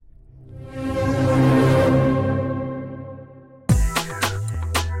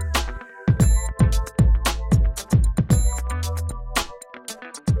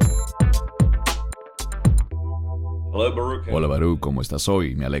Hola Baruch, ¿cómo estás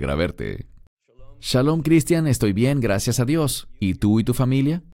hoy? Me alegra verte. Shalom Cristian, estoy bien, gracias a Dios. ¿Y tú y tu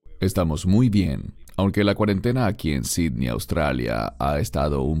familia? Estamos muy bien, aunque la cuarentena aquí en Sydney, Australia, ha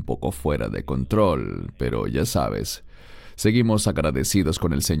estado un poco fuera de control, pero ya sabes, seguimos agradecidos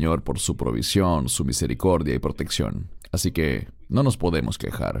con el Señor por su provisión, su misericordia y protección. Así que no nos podemos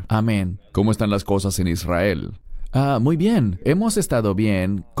quejar. Amén. ¿Cómo están las cosas en Israel? Muy bien, hemos estado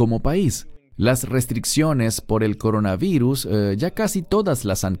bien como país. Las restricciones por el coronavirus ya casi todas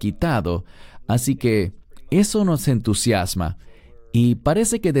las han quitado, así que eso nos entusiasma. Y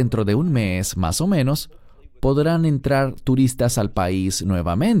parece que dentro de un mes, más o menos, podrán entrar turistas al país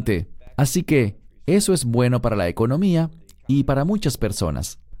nuevamente. Así que eso es bueno para la economía y para muchas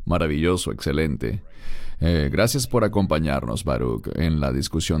personas. Maravilloso, excelente. Gracias por acompañarnos, Baruch, en la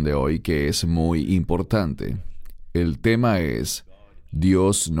discusión de hoy, que es muy importante. El tema es: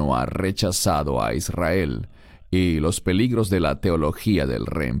 Dios no ha rechazado a Israel y los peligros de la teología del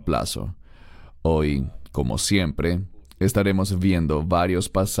reemplazo. Hoy, como siempre, estaremos viendo varios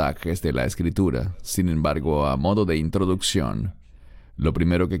pasajes de la Escritura. Sin embargo, a modo de introducción, lo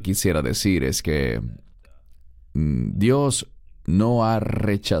primero que quisiera decir es que Dios no ha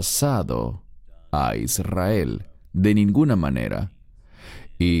rechazado a Israel de ninguna manera.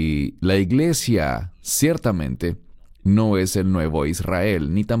 Y la iglesia, ciertamente, no es el nuevo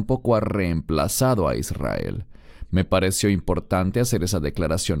Israel, ni tampoco ha reemplazado a Israel. Me pareció importante hacer esa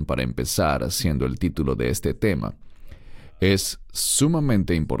declaración para empezar, siendo el título de este tema. Es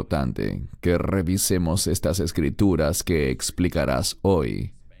sumamente importante que revisemos estas escrituras que explicarás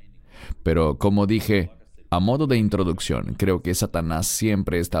hoy. Pero como dije, a modo de introducción, creo que Satanás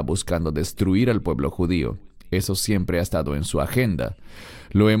siempre está buscando destruir al pueblo judío. Eso siempre ha estado en su agenda.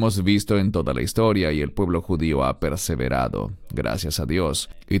 Lo hemos visto en toda la historia y el pueblo judío ha perseverado, gracias a Dios.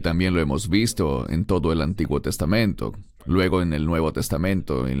 Y también lo hemos visto en todo el Antiguo Testamento. Luego en el Nuevo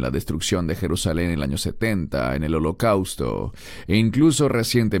Testamento, en la destrucción de Jerusalén en el año 70, en el Holocausto, e incluso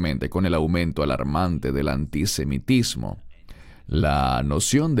recientemente con el aumento alarmante del antisemitismo. La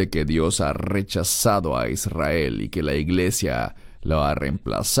noción de que Dios ha rechazado a Israel y que la iglesia lo ha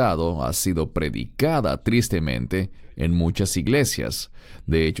reemplazado ha sido predicada tristemente en muchas iglesias.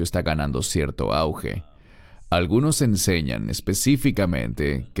 De hecho, está ganando cierto auge. Algunos enseñan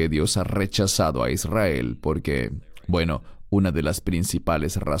específicamente que Dios ha rechazado a Israel porque, una de las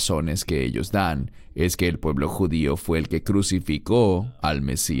principales razones que ellos dan es que el pueblo judío fue el que crucificó al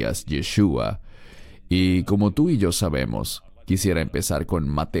Mesías Yeshua. Y como tú y yo sabemos, quisiera empezar con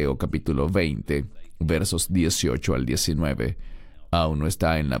Mateo capítulo 20, versos 18 al 19. Aún no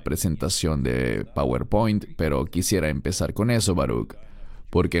está en la presentación de PowerPoint, pero quisiera empezar con eso, Baruch,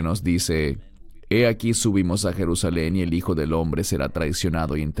 porque nos dice: He aquí subimos a Jerusalén y el Hijo del Hombre será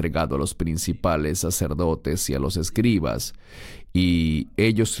traicionado y entregado a los principales sacerdotes y a los escribas, y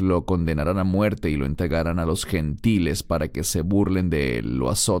ellos lo condenarán a muerte y lo entregarán a los gentiles para que se burlen de él, lo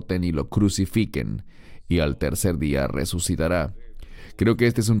azoten y lo crucifiquen, y al tercer día resucitará. Creo que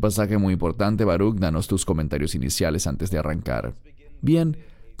este es un pasaje muy importante, Baruch. Danos tus comentarios iniciales antes de arrancar. Bien,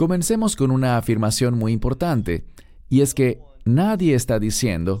 comencemos con una afirmación muy importante, y es que nadie está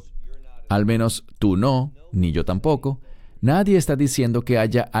diciendo, al menos tú no, ni yo tampoco, nadie está diciendo que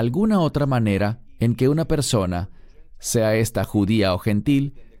haya alguna otra manera en que una persona, sea esta judía o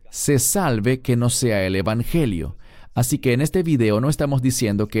gentil, se salve que no sea el Evangelio. Así que en este video no estamos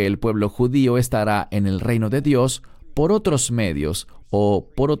diciendo que el pueblo judío estará en el reino de Dios por otros medios o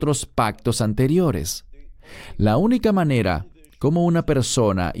por otros pactos anteriores. La única manera como una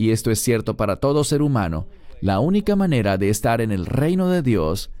persona, y esto es cierto para todo ser humano, la única manera de estar en el reino de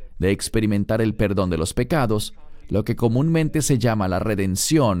Dios, de experimentar el perdón de los pecados, lo que comúnmente se llama la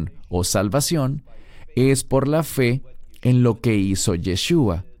redención o salvación, es por la fe en lo que hizo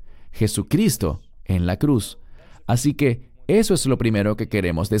Yeshua, Jesucristo, en la cruz. Así que eso es lo primero que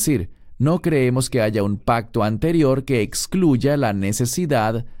queremos decir. No creemos que haya un pacto anterior que excluya la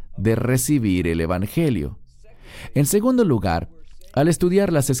necesidad de recibir el Evangelio. En segundo lugar, al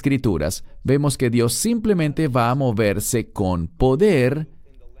estudiar las Escrituras, vemos que Dios simplemente va a moverse con poder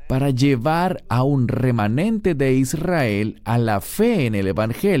para llevar a un remanente de Israel a la fe en el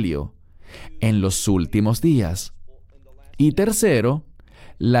Evangelio en los últimos días. Y tercero,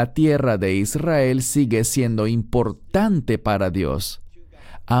 la tierra de Israel sigue siendo importante para Dios.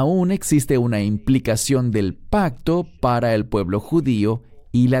 Aún existe una implicación del pacto para el pueblo judío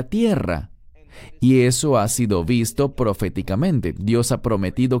y la tierra. Y eso ha sido visto proféticamente. Dios ha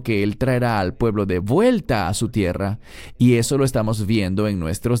prometido que Él traerá al pueblo de vuelta a su tierra, y eso lo estamos viendo en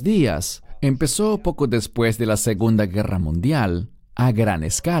nuestros días. Empezó poco después de la Segunda Guerra Mundial, a gran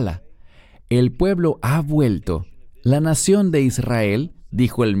escala. El pueblo ha vuelto, La nación de Israel,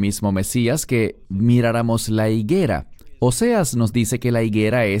 dijo el mismo Mesías, que miráramos la higuera. Oseas nos dice que la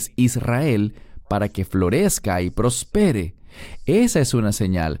higuera es Israel para que florezca y prospere. Esa es una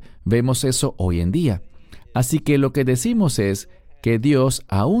señal. Vemos eso hoy en día. Así que lo que decimos es que Dios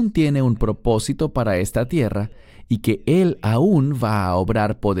aún tiene un propósito para esta tierra y que Él aún va a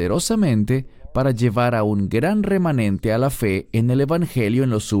obrar poderosamente para llevar a un gran remanente a la fe en el Evangelio en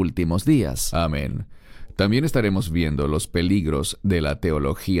los últimos días. Amén. También estaremos viendo los peligros de la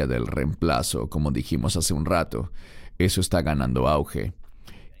teología del reemplazo, como dijimos hace un rato. Eso está ganando auge.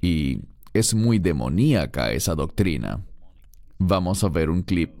 Y es muy demoníaca esa doctrina. Vamos a ver un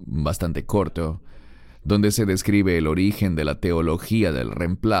clip bastante corto, donde se describe el origen de la teología del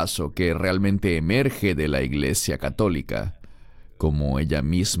reemplazo que realmente emerge de la Iglesia Católica, como ella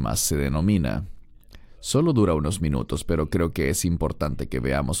misma se denomina. Solo dura unos minutos, pero creo que es importante que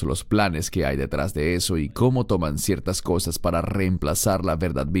veamos los planes que hay detrás de eso y cómo toman ciertas cosas para reemplazar la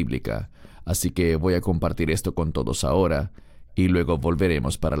verdad bíblica. Así que voy a compartir esto con todos ahora y luego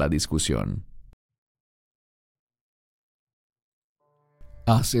volveremos para la discusión.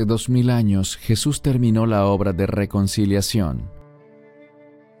 Hace 2000 años, Jesús terminó la obra de reconciliación.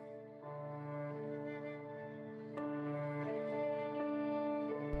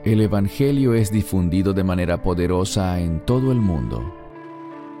 El Evangelio es difundido de manera poderosa en todo el mundo.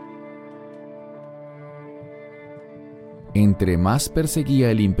 Entre más perseguía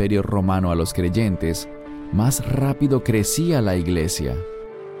el Imperio Romano a los creyentes, más rápido crecía la Iglesia.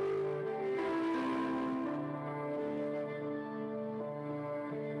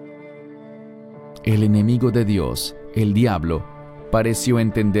 El enemigo de Dios, el diablo, pareció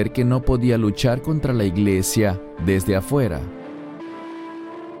entender que no podía luchar contra la Iglesia desde afuera.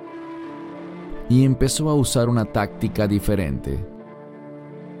 Y empezó a usar una táctica diferente.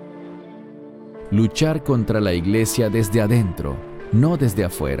 Luchar contra la Iglesia desde adentro, no desde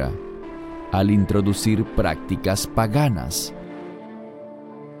afuera, al introducir prácticas paganas.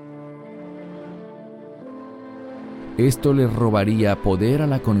 Esto le robaría poder a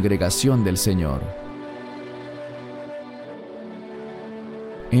la congregación del Señor.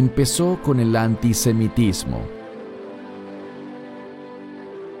 Empezó con el antisemitismo.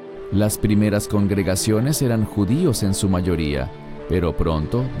 Las primeras congregaciones eran judíos en su mayoría, pero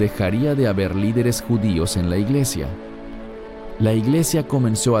pronto dejaría de haber líderes judíos en la iglesia. La iglesia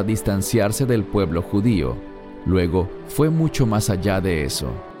comenzó a distanciarse del pueblo judío. Luego fue mucho más allá de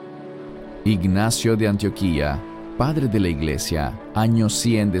eso. Ignacio de Antioquía, padre de la iglesia, año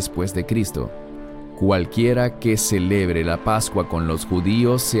 100 después de Cristo. Cualquiera que celebre la Pascua con los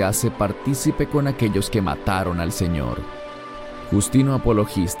judíos se hace partícipe con aquellos que mataron al Señor. Justino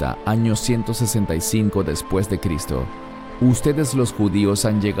Apologista, año 165 después de Cristo. Ustedes los judíos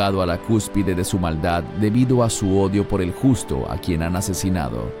han llegado a la cúspide de su maldad debido a su odio por el justo a quien han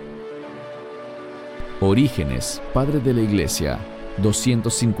asesinado. Orígenes, padre de la iglesia,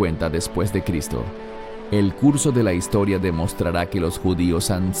 250 después de Cristo. El curso de la historia demostrará que los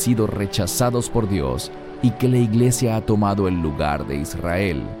judíos han sido rechazados por Dios y que la iglesia ha tomado el lugar de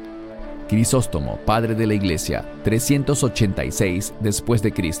Israel. Crisóstomo, padre de la iglesia, 386 después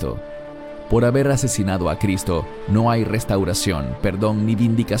de Cristo. Por haber asesinado a Cristo, no hay restauración, perdón ni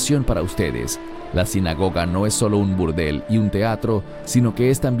vindicación para ustedes. La sinagoga no es solo un burdel y un teatro, sino que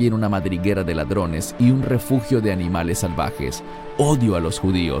es también una madriguera de ladrones y un refugio de animales salvajes. Odio a los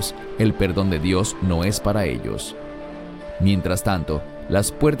judíos, el perdón de Dios no es para ellos. Mientras tanto,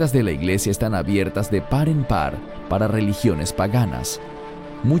 las puertas de la iglesia están abiertas de par en par para religiones paganas.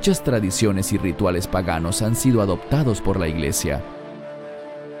 Muchas tradiciones y rituales paganos han sido adoptados por la iglesia.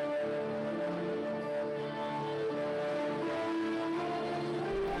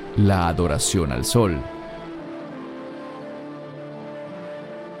 La adoración al sol.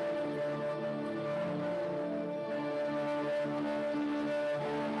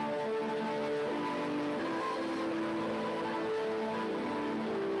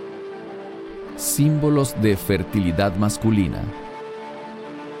 Símbolos de fertilidad masculina.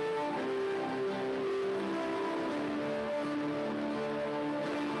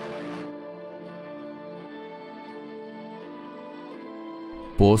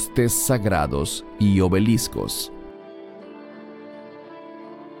 Postes sagrados y obeliscos.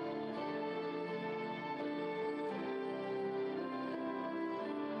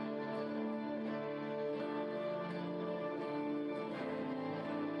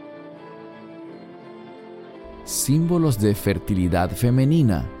 Símbolos de fertilidad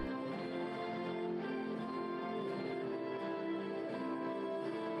femenina.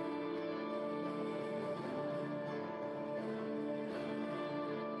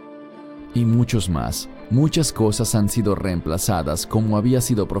 y muchos más. Muchas cosas han sido reemplazadas como había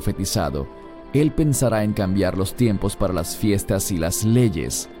sido profetizado. Él pensará en cambiar los tiempos para las fiestas y las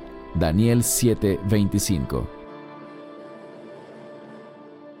leyes. Daniel 7:25.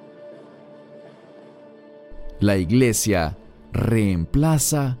 La iglesia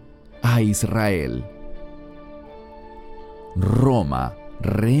reemplaza a Israel. Roma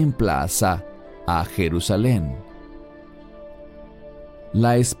reemplaza a Jerusalén.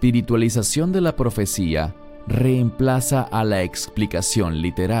 La espiritualización de la profecía reemplaza a la explicación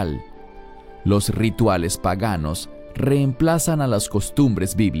literal. Los rituales paganos reemplazan a las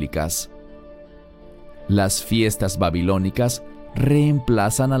costumbres bíblicas. Las fiestas babilónicas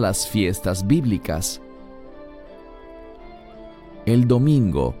reemplazan a las fiestas bíblicas. El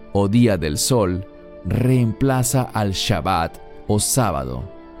domingo o día del sol reemplaza al Shabbat o sábado.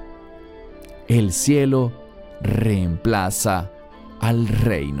 El cielo reemplaza al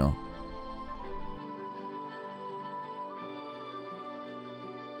reino.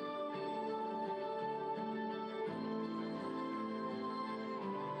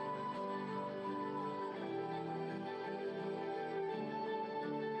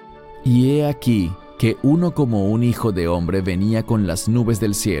 Y he aquí que uno como un hijo de hombre venía con las nubes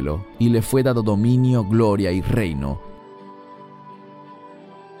del cielo, y le fue dado dominio, gloria y reino.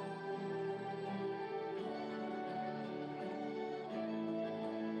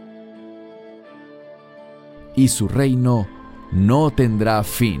 Y su reino no tendrá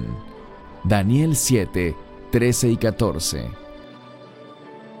fin. Daniel 7, 13 y 14.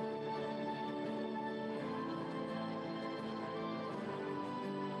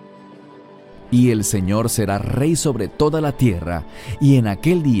 Y el Señor será rey sobre toda la tierra, y en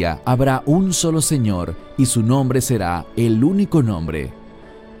aquel día habrá un solo Señor, y su nombre será el único nombre.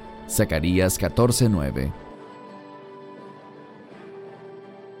 Zacarías 14:9.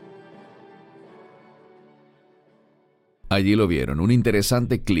 Allí lo vieron, un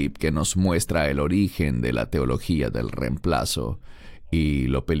interesante clip que nos muestra el origen de la teología del reemplazo y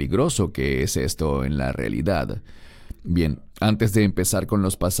lo peligroso que es esto en la realidad. Bien, antes de empezar con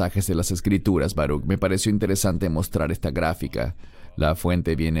los pasajes de las Escrituras, Baruch, me pareció interesante mostrar esta gráfica. La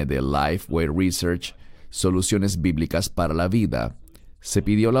fuente viene de Lifeway Research, Soluciones Bíblicas para la Vida. Se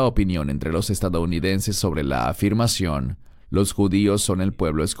pidió la opinión entre los estadounidenses sobre la afirmación: los judíos son el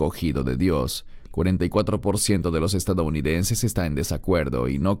pueblo escogido de Dios. 44% de los estadounidenses está en desacuerdo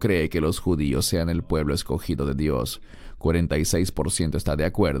y no cree que los judíos sean el pueblo escogido de Dios. 46% está de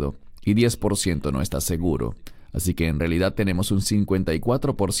acuerdo y 10% no está seguro. Así que en realidad tenemos un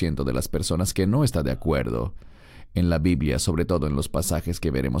 54% de las personas que no está de acuerdo. En la Biblia, sobre todo en los pasajes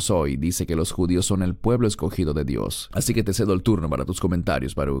que veremos hoy, dice que los judíos son el pueblo escogido de Dios. Así que te cedo el turno para tus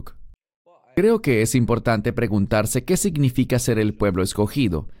comentarios, Baruch. Creo que es importante preguntarse qué significa ser el pueblo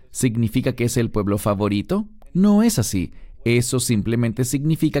escogido. ¿Significa que es el pueblo favorito? No es así. Eso simplemente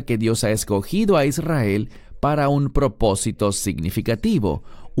significa que Dios ha escogido a Israel para un propósito significativo,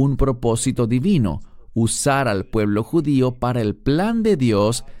 un propósito divino: usar al pueblo judío para el plan de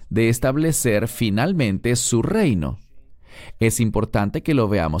Dios de establecer finalmente su reino. Es importante que lo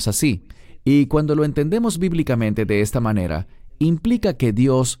veamos así, y cuando lo entendemos bíblicamente de esta manera, implica que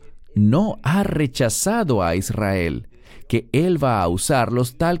Dios no ha rechazado a Israel, que Él va a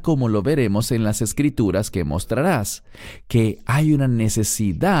usarlos tal como lo veremos en las Escrituras que mostrarás, que hay una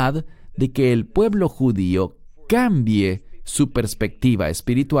necesidad de que el pueblo judío cambie su perspectiva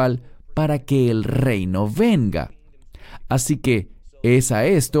espiritual para que el reino venga. Así que es a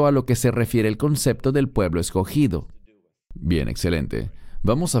esto a lo que se refiere el concepto del pueblo escogido. Bien, excelente.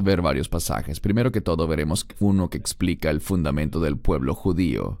 Vamos a ver varios pasajes. Primero que todo veremos uno que explica el fundamento del pueblo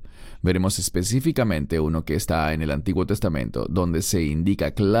judío. Veremos específicamente uno que está en el Antiguo Testamento, donde se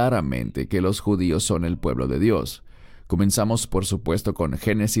indica claramente que los judíos son el pueblo de Dios. Comenzamos, por supuesto, con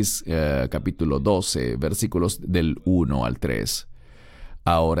Génesis capítulo 12, versículos del 1 al 3.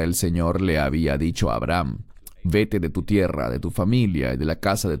 Ahora el Señor le había dicho a Abraham: vete de tu tierra, de tu familia y de la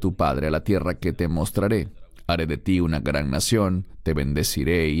casa de tu padre a la tierra que te mostraré. Haré de ti una gran nación, te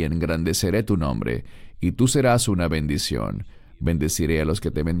bendeciré y engrandeceré tu nombre, y tú serás una bendición. Bendeciré a los que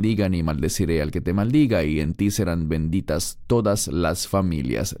te bendigan y maldeciré al que te maldiga, y en ti serán benditas todas las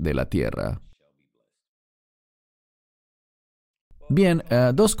familias de la tierra. Bien,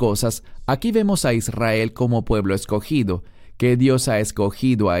 dos cosas. Aquí vemos a Israel como pueblo escogido, que Dios ha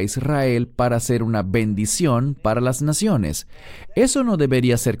escogido a Israel para ser una bendición para las naciones. Eso no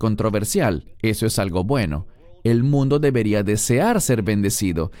debería ser controversial, eso es algo bueno. El mundo debería desear ser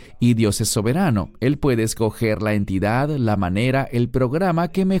bendecido, y Dios es soberano. Él puede escoger la entidad, la manera, el programa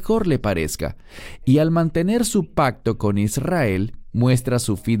que mejor le parezca. Y al mantener su pacto con Israel, muestra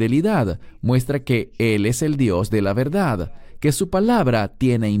su fidelidad, muestra que Él es el Dios de la verdad, que su palabra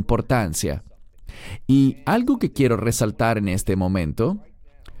tiene importancia. Y algo que quiero resaltar en este momento,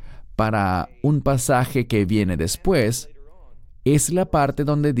 para un pasaje que viene después, es la parte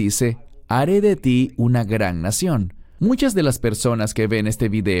donde dice, haré de ti una gran nación. Muchas de las personas que ven este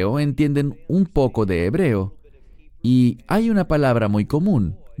video entienden un poco de hebreo, y hay una palabra muy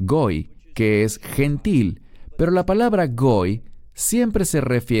común, goy, que es gentil, pero la palabra goy siempre se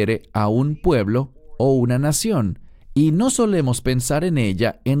refiere a un pueblo o una nación, y no solemos pensar en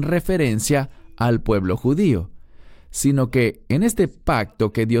ella en referencia al pueblo judío, sino que en este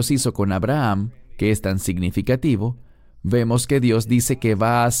pacto que Dios hizo con Abraham, que es tan significativo, vemos que Dios dice que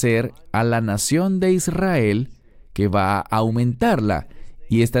va a hacer a la nación de Israel, que va a aumentarla,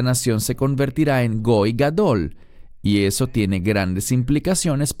 y esta nación se convertirá en Goy Gadol, y eso tiene grandes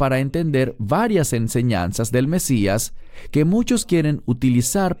implicaciones para entender varias enseñanzas del Mesías que muchos quieren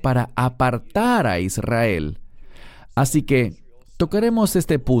utilizar para apartar a Israel. Así que tocaremos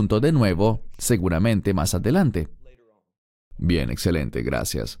este punto de nuevo, seguramente más adelante. Bien, excelente,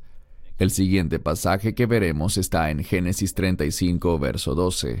 gracias. El siguiente pasaje que veremos está en Génesis 35, verso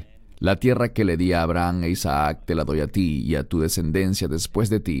 12. La tierra que le di a Abraham e Isaac te la doy a ti y a tu descendencia después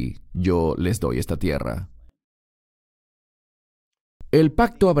de ti. Yo les doy esta tierra. El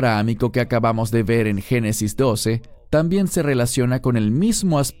pacto abrahámico que acabamos de ver en Génesis 12 también se relaciona con el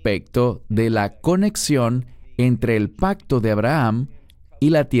mismo aspecto de la conexión entre el pacto de Abraham y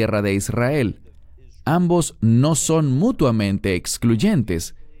la tierra de Israel. Ambos no son mutuamente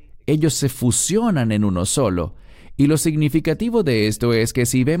excluyentes. Ellos se fusionan en uno solo. Y lo significativo de esto es que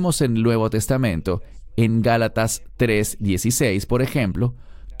si vemos en el Nuevo Testamento, en Gálatas 3:16, por ejemplo,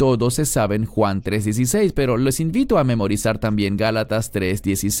 todos se saben Juan 3:16, pero les invito a memorizar también Gálatas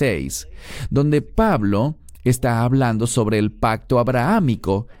 3:16, donde Pablo está hablando sobre el pacto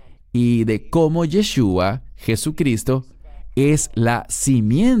abrahámico y de cómo Yeshua, Jesucristo, es la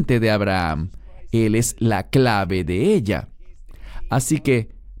simiente de Abraham. Él es la clave de ella. Así que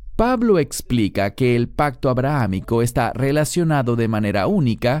Pablo explica que el pacto abrahámico está relacionado de manera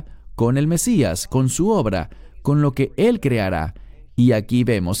única con el Mesías, con su obra, con lo que Él creará. Y aquí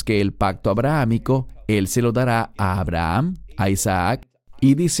vemos que el pacto abrahámico, Él se lo dará a Abraham, a Isaac,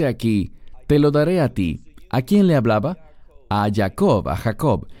 y dice aquí, te lo daré a ti. ¿A quién le hablaba? A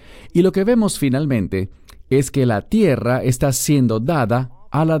Jacob. Y lo que vemos finalmente es que la tierra está siendo dada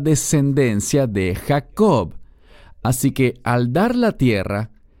a la descendencia de Jacob. Así que al dar la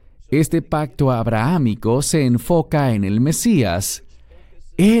tierra, este pacto abrahámico se enfoca en el Mesías.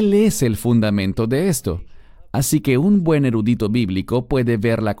 Él es el fundamento de esto. Así que un buen erudito bíblico puede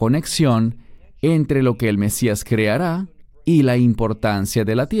ver la conexión entre lo que el Mesías creará y la importancia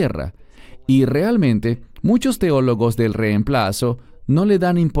de la tierra. Y realmente, muchos teólogos del reemplazo no le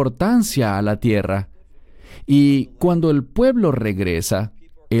dan importancia a la tierra. Y cuando el pueblo regresa,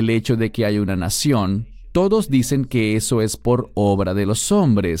 el hecho de que haya una nación, todos dicen que eso es por obra de los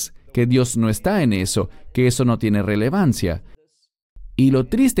hombres, que Dios no está en eso, que eso no tiene relevancia. Y lo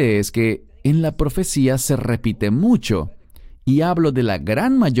triste es que en la profecía se repite mucho, y hablo de la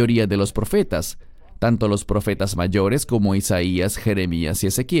gran mayoría de los profetas, tanto los profetas mayores como Isaías, Jeremías y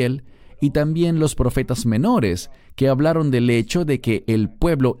Ezequiel, y también los profetas menores, que hablaron del hecho de que el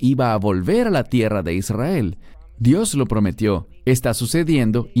pueblo iba a volver a la tierra de Israel. Dios lo prometió, está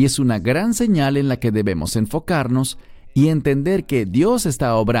sucediendo y es una gran señal en la que debemos enfocarnos y entender que Dios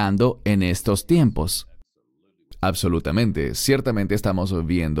está obrando en estos tiempos. Absolutamente. Ciertamente estamos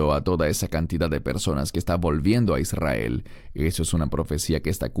viendo a toda esa cantidad de personas que está volviendo a Israel. Eso es una profecía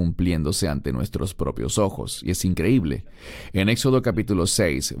que está cumpliéndose ante nuestros propios ojos, y es increíble. En Éxodo capítulo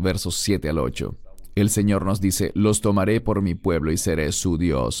 6, versos 7 al 8, el Señor nos dice, «Los tomaré por mi pueblo y seré su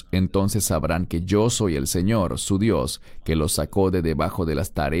Dios. Entonces sabrán que yo soy el Señor, su Dios, que los sacó de debajo de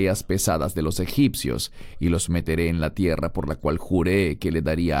las tareas pesadas de los egipcios, y los meteré en la tierra por la cual juré que le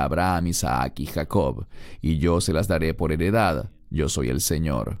daría a Abraham, Isaac y Jacob, y yo se las daré por heredad. Yo soy el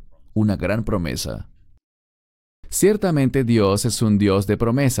Señor». Una gran promesa. Ciertamente Dios es un Dios de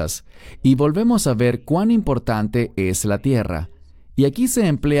promesas, y volvemos a ver cuán importante es la tierra. Y aquí se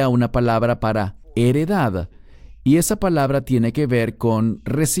emplea una palabra para heredad, y esa palabra tiene que ver con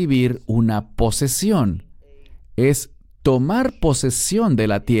recibir una posesión. Es tomar posesión de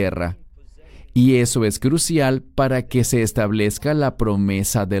la tierra, y eso es crucial para que se establezca la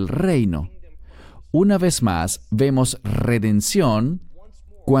promesa del reino. Una vez más, vemos redención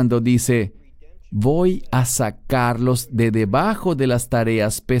cuando dice, voy a sacarlos de debajo de las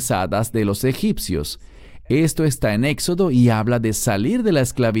tareas pesadas de los egipcios. Esto está en Éxodo y habla de salir de la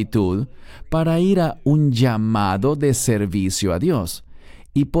esclavitud para ir a un llamado de servicio a Dios.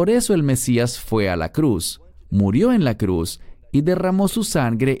 Y por eso el Mesías fue a la cruz, murió en la cruz y derramó su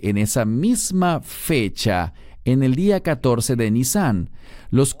sangre en esa misma fecha, en el día 14 de Nisán.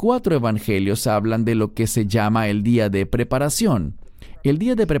 Los 4 evangelios hablan de lo que se llama el día de preparación. El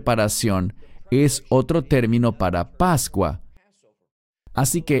día de preparación es otro término para Pascua.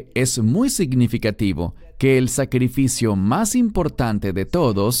 Así que es muy significativo que el sacrificio más importante de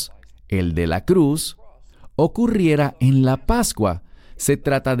todos, el de la cruz, ocurriera en la Pascua. Se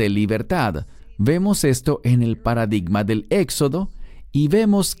trata de libertad. Vemos esto en el paradigma del Éxodo y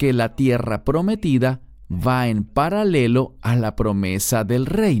vemos que la tierra prometida va en paralelo a la promesa del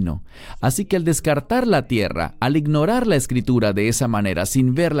reino. Así que al descartar la tierra, al ignorar la escritura de esa manera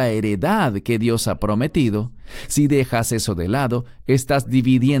sin ver la heredad que Dios ha prometido, si dejas eso de lado, estás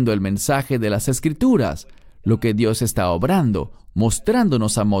dividiendo el mensaje de las escrituras, lo que Dios está obrando,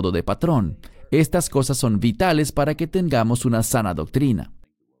 mostrándonos a modo de patrón. Estas cosas son vitales para que tengamos una sana doctrina.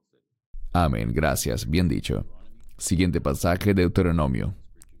 Amén, gracias, bien dicho. Siguiente pasaje, Deuteronomio.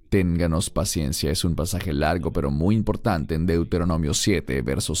 Ténganos paciencia, es un pasaje largo pero muy importante en Deuteronomio 7,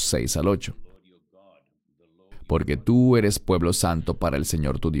 versos 6 al 8. Porque tú eres pueblo santo para el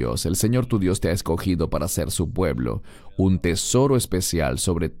Señor tu Dios. El Señor tu Dios te ha escogido para ser su pueblo, un tesoro especial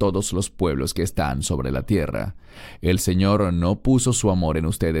sobre todos los pueblos que están sobre la tierra. El Señor no puso su amor en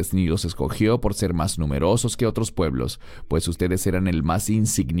ustedes ni los escogió por ser más numerosos que otros pueblos, pues ustedes eran el más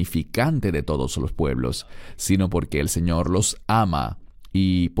insignificante de todos los pueblos, sino porque el Señor los ama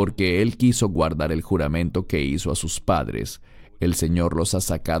y porque Él quiso guardar el juramento que hizo a sus padres. El Señor los ha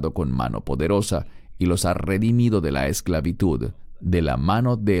sacado con mano poderosa y los ha redimido de la esclavitud, de la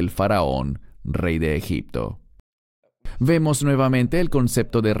mano del faraón, rey de Egipto. Vemos nuevamente el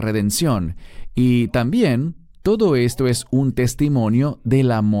concepto de redención, y también todo esto es un testimonio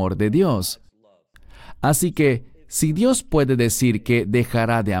del amor de Dios. Así que, si Dios puede decir que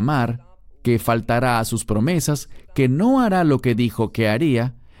dejará de amar, que faltará a sus promesas, que no hará lo que dijo que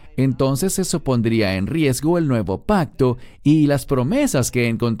haría, entonces eso pondría en riesgo el nuevo pacto y las promesas que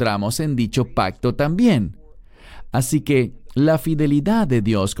encontramos en dicho pacto también. Así que la fidelidad de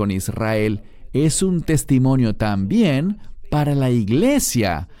Dios con Israel es un testimonio también para la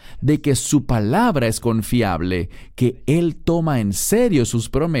iglesia de que su palabra es confiable, que Él toma en serio sus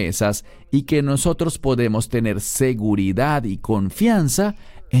promesas y que nosotros podemos tener seguridad y confianza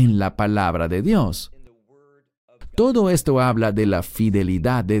en la palabra de Dios. Todo esto habla de la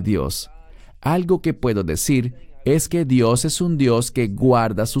fidelidad de Dios. Algo que puedo decir es que Dios es un Dios que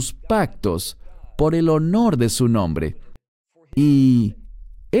guarda sus pactos por el honor de su nombre. Y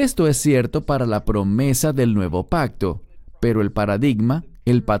esto es cierto para la promesa del nuevo pacto, pero el paradigma,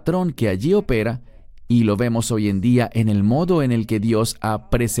 el patrón que allí opera, y lo vemos hoy en día en el modo en el que Dios ha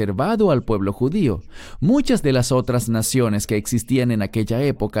preservado al pueblo judío. Muchas de las otras naciones que existían en aquella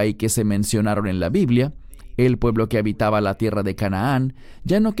época y que se mencionaron en la Biblia, el pueblo que habitaba la tierra de Canaán,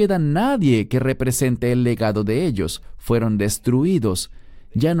 ya no queda nadie que represente el legado de ellos. Fueron destruidos.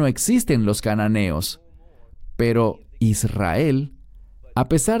 Ya no existen los cananeos. Pero Israel, a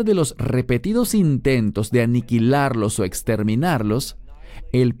pesar de los repetidos intentos de aniquilarlos o exterminarlos,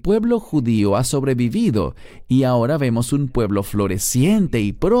 el pueblo judío ha sobrevivido y ahora vemos un pueblo floreciente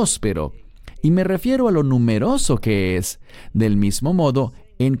y próspero. Y me refiero a lo numeroso que es, del mismo modo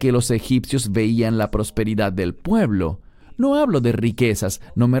en que los egipcios veían la prosperidad del pueblo. No hablo de riquezas,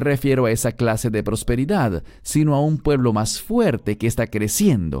 no me refiero a esa clase de prosperidad, sino a un pueblo más fuerte que está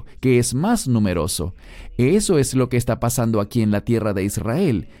creciendo, que es más numeroso. Eso es lo que está pasando aquí en la tierra de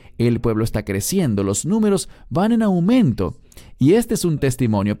Israel. El pueblo está creciendo, los números van en aumento. Y este es un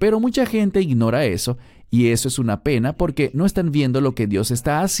testimonio, pero mucha gente ignora eso, y eso es una pena porque no están viendo lo que Dios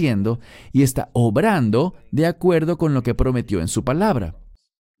está haciendo y está obrando de acuerdo con lo que prometió en su palabra.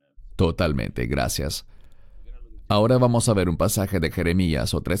 Totalmente, gracias. Ahora vamos a ver un pasaje de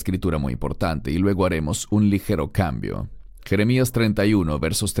Jeremías, otra escritura muy importante, y luego haremos un ligero cambio. Jeremías 31,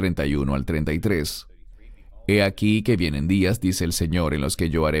 versos 31 al 33. He aquí que vienen días, dice el Señor, en los que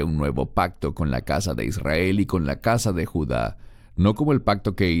yo haré un nuevo pacto con la casa de Israel y con la casa de Judá, no como el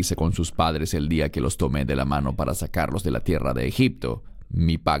pacto que hice con sus padres el día que los tomé de la mano para sacarlos de la tierra de Egipto,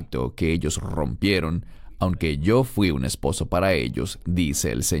 mi pacto que ellos rompieron, aunque yo fui un esposo para ellos,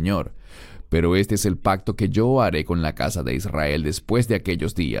 dice el Señor. Pero este es el pacto que yo haré con la casa de Israel después de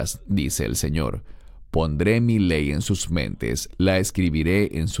aquellos días, dice el Señor. Pondré mi ley en sus mentes, la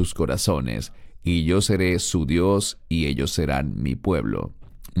escribiré en sus corazones, y yo seré su Dios y ellos serán mi pueblo.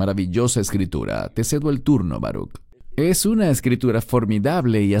 Maravillosa escritura. Te cedo el turno, Baruch. Es una escritura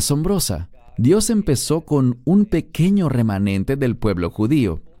formidable y asombrosa. Dios empezó con un pequeño remanente del pueblo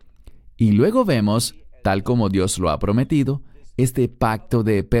judío. Y luego vemos, tal como Dios lo ha prometido, este pacto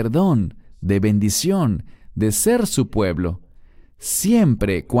de perdón, de bendición, de ser su pueblo.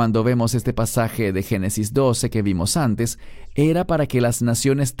 Siempre cuando vemos este pasaje de Génesis 12 que vimos antes, era para que las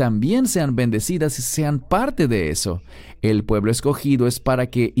naciones también sean bendecidas y sean parte de eso. El pueblo escogido es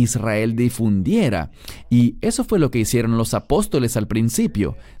para que Israel difundiera. Y eso fue lo que hicieron los apóstoles al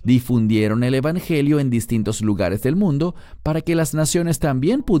principio. Difundieron el Evangelio en distintos lugares del mundo para que las naciones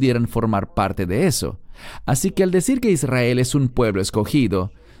también pudieran formar parte de eso. Así que al decir que Israel es un pueblo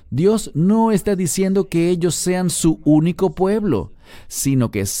escogido, Dios no está diciendo que ellos sean su único pueblo, sino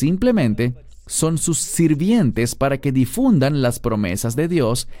que simplemente son sus sirvientes para que difundan las promesas de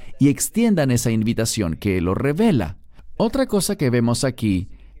Dios y extiendan esa invitación que Él los revela. Otra cosa que vemos aquí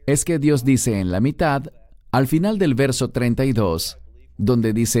es que Dios dice en la mitad, al final del verso 32,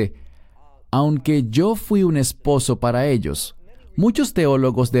 donde dice, aunque yo fui un esposo para ellos. Muchos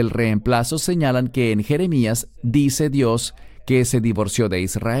teólogos del reemplazo señalan que en Jeremías dice Dios que se divorció de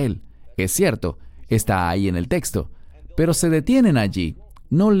Israel. Es cierto, está ahí en el texto, pero se detienen allí.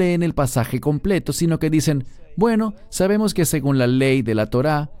 No leen el pasaje completo, sino que dicen, bueno, sabemos que según la ley de la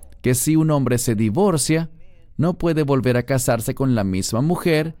Torá, que si un hombre se divorcia, no puede volver a casarse con la misma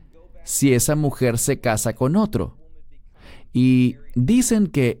mujer si esa mujer se casa con otro. Y dicen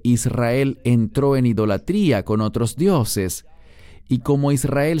que Israel entró en idolatría con otros dioses, y como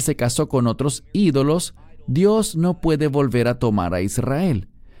Israel se casó con otros ídolos, Dios no puede volver a tomar a Israel.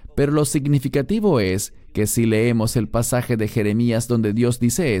 Pero lo significativo es que si leemos el pasaje de Jeremías donde Dios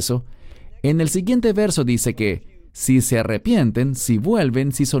dice eso, en el siguiente verso dice que si se arrepienten, si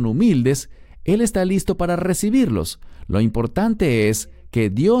vuelven, si son humildes, Él está listo para recibirlos. Lo importante es que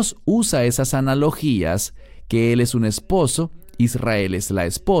Dios usa esas analogías, que Él es un esposo, Israel es la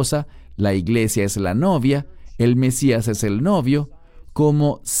esposa, la iglesia es la novia, el Mesías es el novio,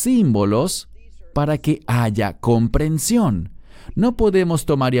 como símbolos para que haya comprensión. No podemos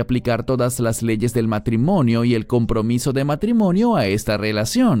tomar y aplicar todas las leyes del matrimonio y el compromiso de matrimonio a esta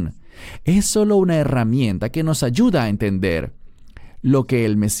relación. Es solo una herramienta que nos ayuda a entender lo que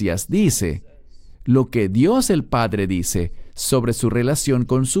el Mesías dice, lo que Dios el Padre dice sobre su relación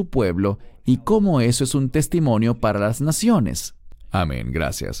con su pueblo y cómo eso es un testimonio para las naciones. Amén,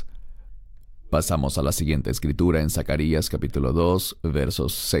 gracias. Pasamos a la siguiente escritura en Zacarías capítulo 2,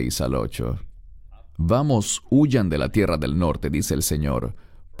 versos 6 al 8. Vamos, huyan de la tierra del norte, dice el Señor,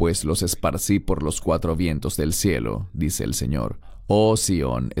 pues los esparcí por los cuatro vientos del cielo, dice el Señor. Oh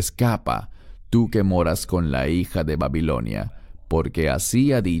Sión, escapa, tú que moras con la hija de Babilonia, porque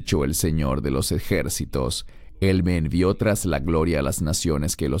así ha dicho el Señor de los ejércitos. Él me envió tras la gloria a las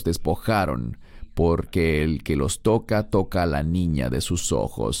naciones que los despojaron, porque el que los toca, toca a la niña de sus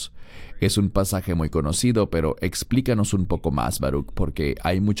ojos. Es un pasaje muy conocido, pero explícanos un poco más, Baruch, porque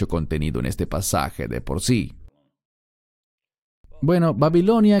hay mucho contenido en este pasaje de por sí. Bueno,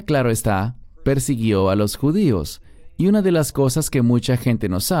 Babilonia, claro está, persiguió a los judíos. Y una de las cosas que mucha gente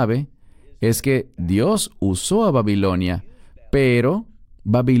no sabe es que Dios usó a Babilonia, pero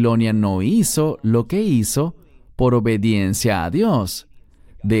Babilonia no hizo lo que hizo por obediencia a Dios.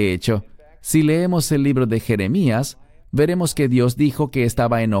 De hecho, si leemos el libro de Jeremías, veremos que Dios dijo que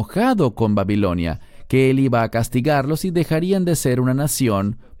estaba enojado con Babilonia, que Él iba a castigarlos y dejarían de ser una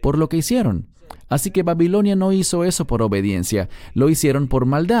nación por lo que hicieron. Así que Babilonia no hizo eso por obediencia, lo hicieron por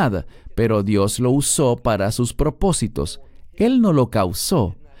maldad, pero Dios lo usó para sus propósitos. Él no lo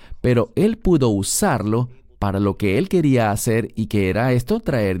causó, pero Él pudo usarlo para lo que Él quería hacer, y que era esto,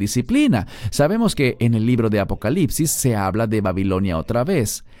 traer disciplina. Sabemos que en el libro de Apocalipsis se habla de Babilonia otra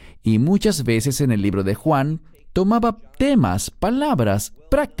vez, y muchas veces en el libro de Juan tomaba temas, palabras,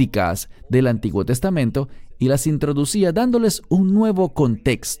 prácticas del Antiguo Testamento y las introducía dándoles un nuevo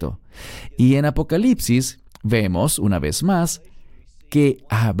contexto. Y en Apocalipsis vemos, una vez más, que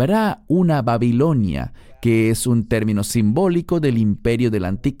habrá una Babilonia, que es un término simbólico del imperio del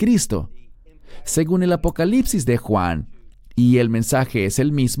Anticristo. Según el Apocalipsis de Juan, y el mensaje es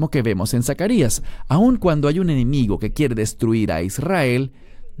el mismo que vemos en Zacarías, aun cuando hay un enemigo que quiere destruir a Israel,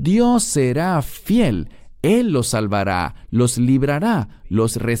 Dios será fiel. Él los salvará, los librará,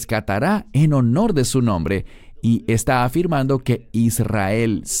 los rescatará en honor de su nombre. Y está afirmando que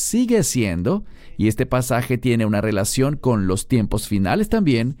Israel sigue siendo, y este pasaje tiene una relación con los tiempos finales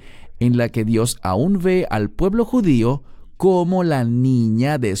también, en la que Dios aún ve al pueblo judío como la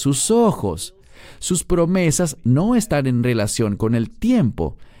niña de sus ojos. Sus promesas no están en relación con el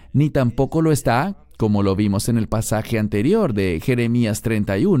tiempo, ni tampoco lo está, como lo vimos en el pasaje anterior de Jeremías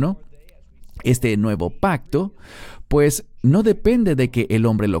 31, este nuevo pacto, pues no depende de que el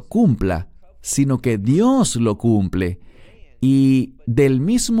hombre lo cumpla, sino que Dios lo cumple. Y del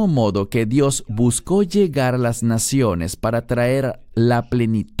mismo modo que Dios buscó llegar a las naciones para traer la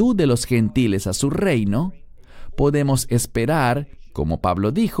plenitud de los gentiles a su reino, podemos esperar, como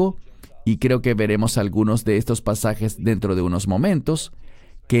Pablo dijo, y creo que veremos algunos de estos pasajes dentro de unos momentos,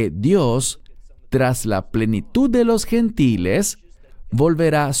 que Dios, tras la plenitud de los gentiles,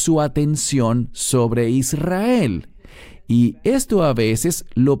 volverá su atención sobre Israel. Y esto a veces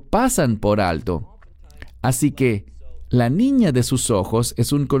lo pasan por alto. Así que la niña de sus ojos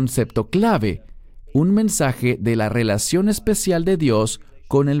es un concepto clave, un mensaje de la relación especial de Dios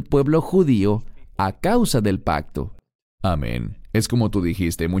con el pueblo judío a causa del pacto. Amén. Es como tú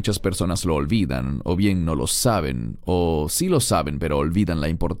dijiste, muchas personas lo olvidan, o bien no lo saben, o sí lo saben, pero olvidan la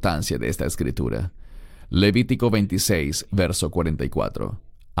importancia de esta escritura. Levítico 26, verso 44.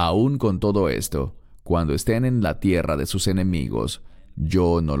 Aún con todo esto, cuando estén en la tierra de sus enemigos,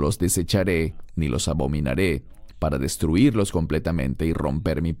 yo no los desecharé ni los abominaré, para destruirlos completamente y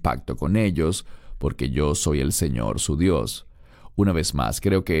romper mi pacto con ellos, porque yo soy el Señor su Dios. Una vez más,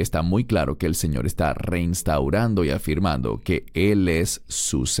 creo que está muy claro que el Señor está reinstaurando y afirmando que Él es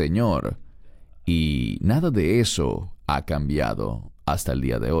su Señor. Y nada de eso ha cambiado hasta el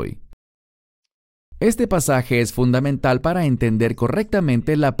día de hoy. Este pasaje es fundamental para entender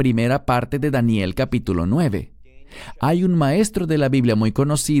correctamente la primera parte de Daniel capítulo 9. Hay un maestro de la Biblia muy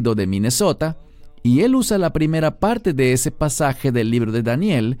conocido de Minnesota, y él usa la primera parte de ese pasaje del libro de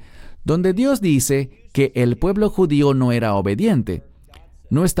Daniel, donde Dios dice que el pueblo judío no era obediente,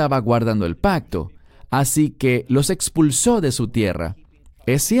 no estaba guardando el pacto, así que los expulsó de su tierra.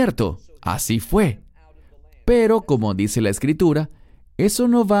 Es cierto, así fue. Pero, como dice la Escritura, eso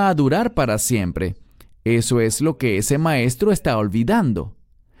no va a durar para siempre. Eso es lo que ese maestro está olvidando.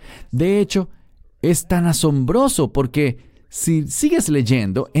 De hecho, es tan asombroso porque, si sigues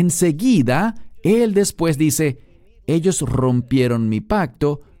leyendo, enseguida él después dice, ellos rompieron mi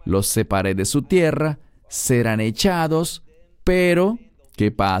pacto, los separé de su tierra, serán echados, pero,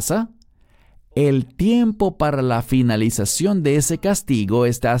 ¿qué pasa? El tiempo para la finalización de ese castigo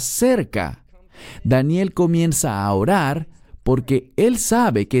está cerca. Daniel comienza a orar porque él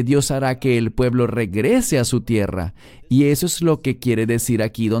sabe que Dios hará que el pueblo regrese a su tierra, y eso es lo que quiere decir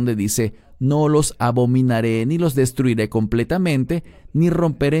aquí donde dice, no los abominaré ni los destruiré completamente, ni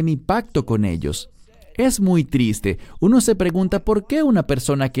romperé mi pacto con ellos. Es muy triste. Uno se pregunta por qué una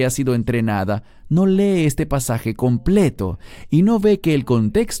persona que ha sido entrenada no lee este pasaje completo y no ve que el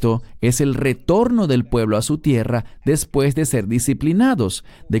contexto es el retorno del pueblo a su tierra después de ser disciplinados,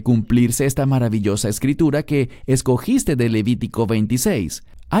 de cumplirse esta maravillosa escritura que escogiste de Levítico 26.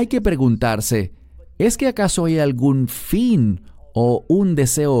 Hay que preguntarse, ¿es que acaso hay algún fin o un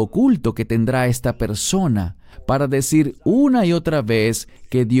deseo oculto que tendrá esta persona para decir una y otra vez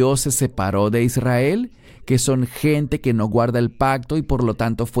que Dios se separó de Israel, que son gente que no guarda el pacto y por lo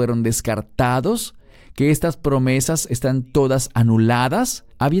tanto fueron descartados, que estas promesas están todas anuladas,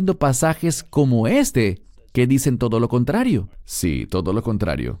 habiendo pasajes como este que dicen todo lo contrario? Sí, todo lo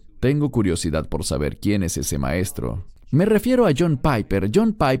contrario. Tengo curiosidad por saber quién es ese maestro. Me refiero a John Piper.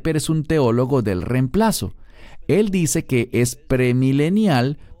 John Piper es un teólogo del reemplazo. Él dice que es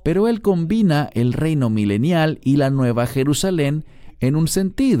premilenial, pero él combina el reino milenial y la Nueva Jerusalén en un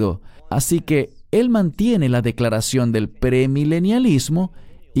sentido. Así que él mantiene la declaración del premilenialismo,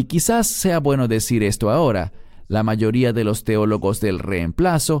 y quizás sea bueno decir esto ahora. La mayoría de los teólogos del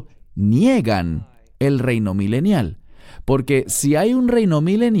reemplazo niegan el reino milenial, porque si hay un reino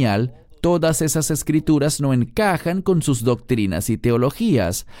milenial, todas esas escrituras no encajan con sus doctrinas y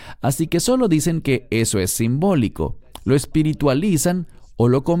teologías, así que solo dicen que eso es simbólico, lo espiritualizan o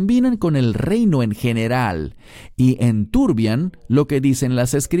lo combinan con el reino en general y enturbian lo que dicen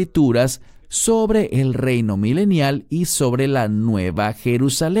las escrituras sobre el reino milenial y sobre la Nueva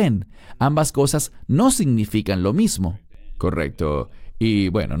Jerusalén. Ambas cosas no significan lo mismo. Correcto. Y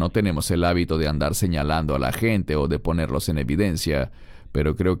bueno, no tenemos el hábito de andar señalando a la gente o de ponerlos en evidencia,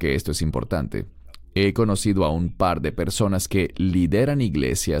 pero creo que esto es importante. He conocido a un par de personas que lideran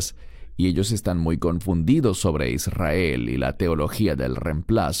iglesias y ellos están muy confundidos sobre Israel y la teología del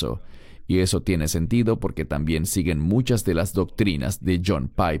reemplazo. Y eso tiene sentido porque también siguen muchas de las doctrinas de John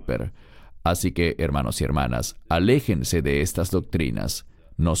Piper. Así que, hermanos y hermanas, aléjense de estas doctrinas.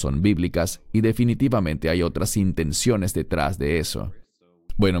 No son bíblicas y definitivamente hay otras intenciones detrás de eso.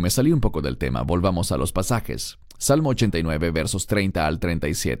 Bueno, me salí un poco del tema. Volvamos a los pasajes. Salmo 89, versos 30 al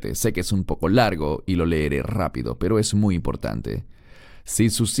 37. Sé que es un poco largo y lo leeré rápido, pero es muy importante. Si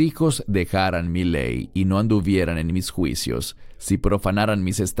sus hijos dejaran mi ley y no anduvieran en mis juicios, si profanaran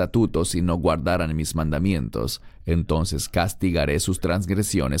mis estatutos y no guardaran mis mandamientos, entonces castigaré sus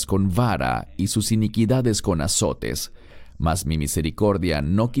transgresiones con vara y sus iniquidades con azotes. Mas mi misericordia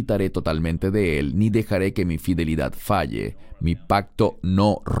no quitaré totalmente de él, ni dejaré que mi fidelidad falle. Mi pacto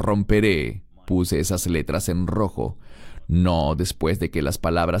no romperé. Puse esas letras en rojo. No después de que las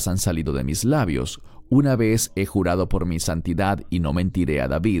palabras han salido de mis labios. Una vez he jurado por mi santidad y no mentiré a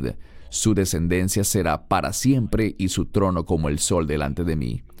David. Su descendencia será para siempre y su trono como el sol delante de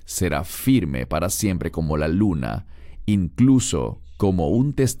mí. Será firme para siempre como la luna, incluso como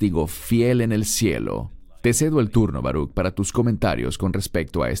un testigo fiel en el cielo. Te cedo el turno, Baruch, para tus comentarios con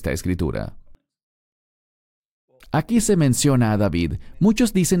respecto a esta escritura. Aquí se menciona a David.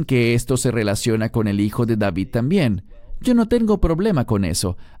 Muchos dicen que esto se relaciona con el hijo de David también. Yo no tengo problema con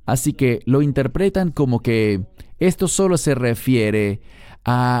eso, así que lo interpretan como que esto solo se refiere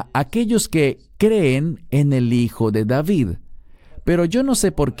a aquellos que creen en el hijo de David. Pero yo no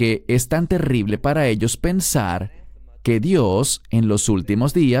sé por qué es tan terrible para ellos pensar que Dios, en los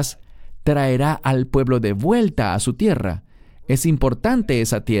últimos días, traerá al pueblo de vuelta a su tierra. Es importante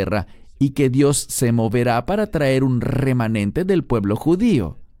esa tierra y que Dios se moverá para traer un remanente del pueblo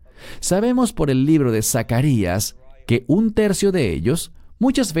judío. Sabemos por el libro de Zacarías que 1/3 de ellos,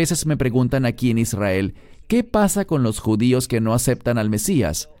 muchas veces me preguntan aquí en Israel, ¿qué pasa con los judíos que no aceptan al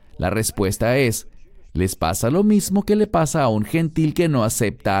Mesías? La respuesta es, les pasa lo mismo que le pasa a un gentil que no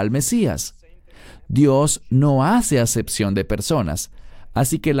acepta al Mesías. Dios no hace acepción de personas.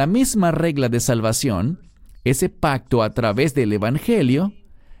 Así que la misma regla de salvación, ese pacto a través del Evangelio,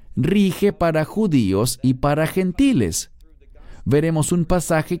 rige para judíos y para gentiles. Veremos un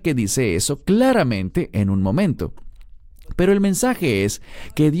pasaje que dice eso claramente en un momento. Pero el mensaje es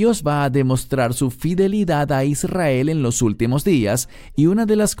que Dios va a demostrar su fidelidad a Israel en los últimos días, y una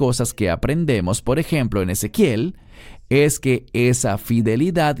de las cosas que aprendemos, por ejemplo, en Ezequiel, es que esa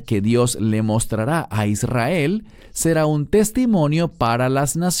fidelidad que Dios le mostrará a Israel será un testimonio para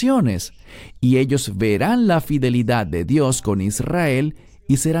las naciones, y ellos verán la fidelidad de Dios con Israel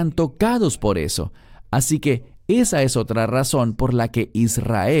y serán tocados por eso. Así que esa es otra razón por la que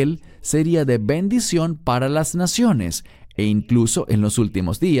Israel sería de bendición para las naciones, e incluso en los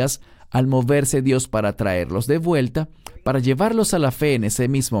últimos días, al moverse Dios para traerlos de vuelta, para llevarlos a la fe en ese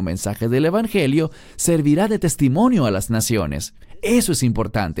mismo mensaje del Evangelio, servirá de testimonio a las naciones. Eso es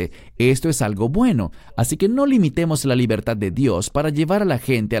importante, esto es algo bueno, así que no limitemos la libertad de Dios para llevar a la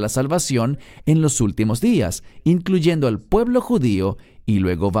gente a la salvación en los últimos días, incluyendo al pueblo judío, y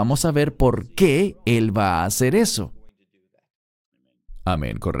luego vamos a ver por qué Él va a hacer eso.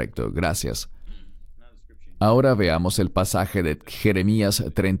 Amén, correcto, gracias. Ahora veamos el pasaje de Jeremías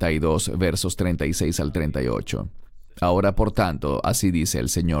 32, versos 36 al 38. Ahora, por tanto, así dice el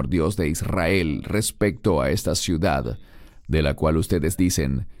Señor Dios de Israel respecto a esta ciudad, de la cual ustedes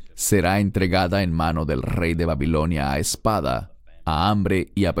dicen, será entregada en mano del rey de Babilonia a espada, a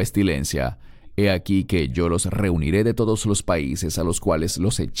hambre y a pestilencia. He aquí que yo los reuniré de todos los países a los cuales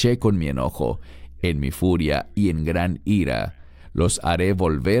los eché con mi enojo, en mi furia y en gran ira. Los haré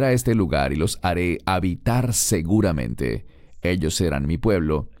volver a este lugar y los haré habitar seguramente. Ellos serán mi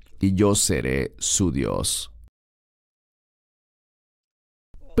pueblo y yo seré su Dios.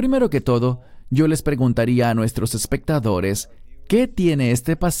 Primero que todo, yo les preguntaría a nuestros espectadores, ¿qué tiene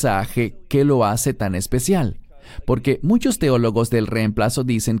este pasaje que lo hace tan especial? Porque muchos teólogos del reemplazo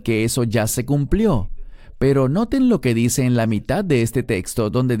dicen que eso ya se cumplió. Pero noten lo que dice en la mitad de este texto,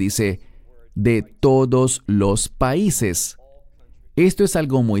 donde dice, de todos los países. Esto es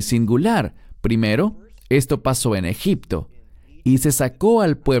algo muy singular. Primero, esto pasó en Egipto, y se sacó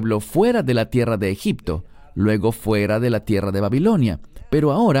al pueblo fuera de la tierra de Egipto, luego fuera de la tierra de Babilonia.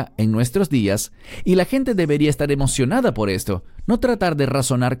 Pero ahora, en nuestros días, y la gente debería estar emocionada por esto, no tratar de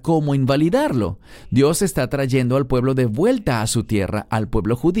razonar cómo invalidarlo. Dios está trayendo al pueblo de vuelta a su tierra, al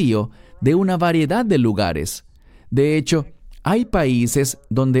pueblo judío, de una variedad de lugares. De hecho, hay países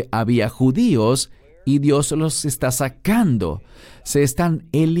donde había judíos y Dios los está sacando. Se están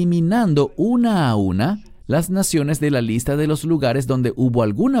eliminando una a una las naciones de la lista de los lugares donde hubo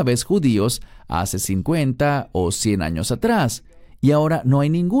alguna vez judíos hace 50 o 100 años atrás. Y ahora no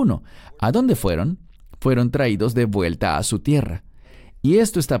hay ninguno. ¿A dónde fueron? Fueron traídos de vuelta a su tierra. Y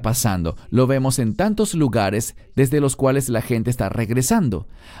esto está pasando. Lo vemos en tantos lugares desde los cuales la gente está regresando.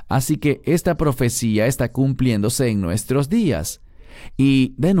 Así que esta profecía está cumpliéndose en nuestros días.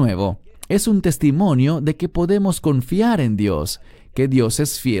 Y, de nuevo, es un testimonio de que podemos confiar en Dios, que Dios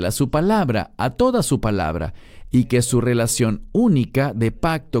es fiel a su palabra, a toda su palabra, y que su relación única de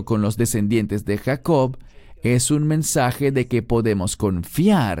pacto con los descendientes de Jacob es un mensaje de que podemos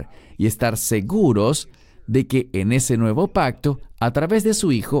confiar y estar seguros de que en ese nuevo pacto, a través de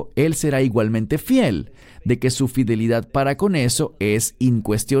su Hijo, Él será igualmente fiel, de que su fidelidad para con eso es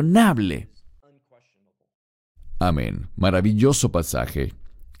incuestionable. Amén. Maravilloso pasaje.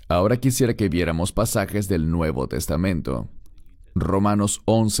 Ahora quisiera que viéramos pasajes del Nuevo Testamento. Romanos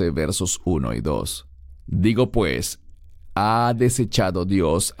 11, versos 1 y 2. Digo pues, ¿ha desechado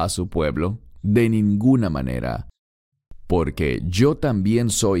Dios a su pueblo? De ninguna manera. Porque yo también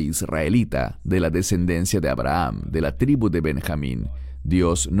soy israelita, de la descendencia de Abraham, de la tribu de Benjamín.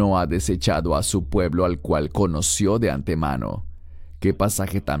 Dios no ha desechado a su pueblo al cual conoció de antemano. ¡Qué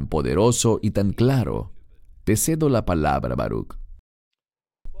pasaje tan poderoso y tan claro! Te cedo la palabra, Baruch.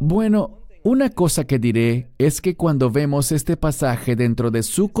 Bueno, una cosa que diré es que cuando vemos este pasaje dentro de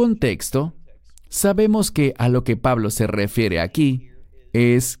su contexto, sabemos que a lo que Pablo se refiere aquí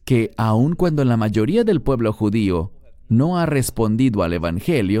es que aun cuando la mayoría del pueblo judío no ha respondido al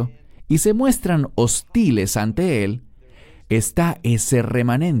Evangelio y se muestran hostiles ante él, está ese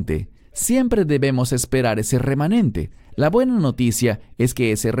remanente. Siempre debemos esperar ese remanente. La buena noticia es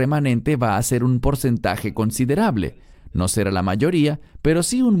que ese remanente va a ser un porcentaje considerable. No será la mayoría, pero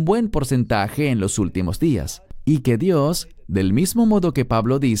sí un buen porcentaje en los últimos días. Y que Dios, del mismo modo que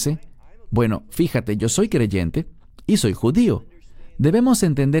Pablo dice, bueno, fíjate, yo soy creyente y soy judío. Debemos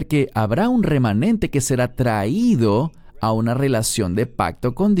entender que habrá un remanente que será traído a una relación de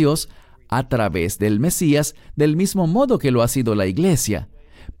pacto con Dios a través del Mesías, del mismo modo que lo ha sido la iglesia.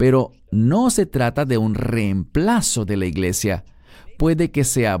 Pero no se trata de un reemplazo de la iglesia. Puede que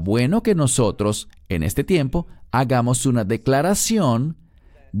sea bueno que nosotros, en este tiempo, hagamos una declaración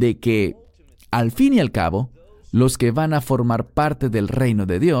de que, al fin y al cabo, los que van a formar parte del reino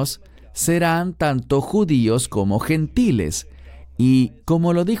de Dios serán tanto judíos como gentiles. Y,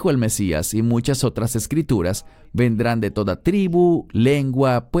 como lo dijo el Mesías y muchas otras escrituras, vendrán de toda tribu,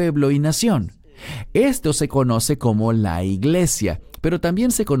 lengua, pueblo y nación. Esto se conoce como la iglesia, pero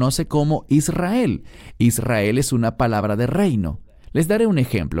también se conoce como Israel. Israel es una palabra de reino. Les daré un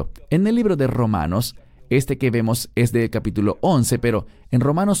ejemplo. En el libro de Romanos, este que vemos es del capítulo 11, pero en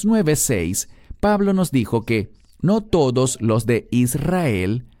Romanos 9:6, Pablo nos dijo que no todos los de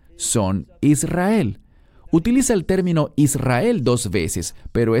Israel son Israel. Utiliza el término Israel 2 veces,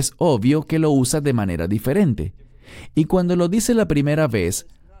 pero es obvio que lo usa de manera diferente. Y cuando lo dice la primera vez,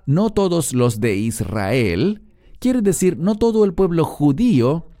 no todos los de Israel, quiere decir no todo el pueblo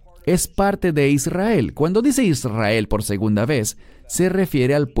judío es parte de Israel. Cuando dice Israel por segunda vez, se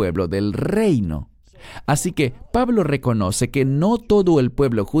refiere al pueblo del reino. Así que Pablo reconoce que no todo el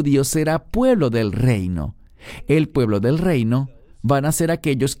pueblo judío será pueblo del reino. El pueblo del reino van a ser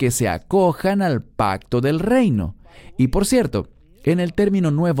aquellos que se acojan al pacto del reino. Y por cierto, en el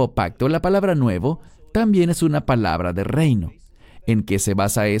término nuevo pacto, la palabra nuevo también es una palabra de reino. ¿En qué se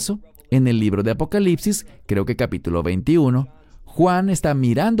basa eso? En el libro de Apocalipsis, creo que capítulo 21, Juan está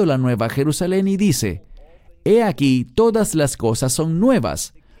mirando la nueva Jerusalén y dice, «He aquí, todas las cosas son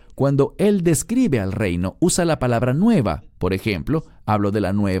nuevas». Cuando él describe al reino, usa la palabra nueva. Por ejemplo, hablo de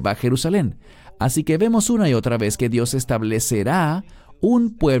la nueva Jerusalén. Así que vemos una y otra vez que Dios establecerá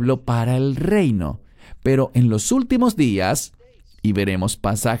un pueblo para el reino. Pero en los últimos días, y veremos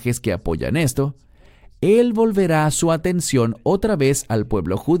pasajes que apoyan esto, Él volverá su atención otra vez al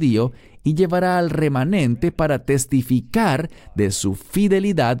pueblo judío y llevará al remanente para testificar de su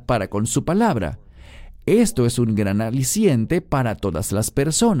fidelidad para con su palabra. Esto es un gran aliciente para todas las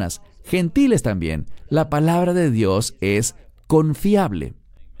personas, gentiles también. La palabra de Dios es confiable.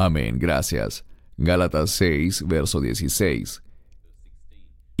 Amén, gracias. Gálatas 6, verso 16.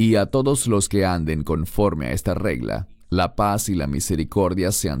 Y a todos los que anden conforme a esta regla, la paz y la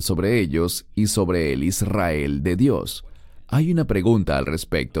misericordia sean sobre ellos y sobre el Israel de Dios. Hay una pregunta al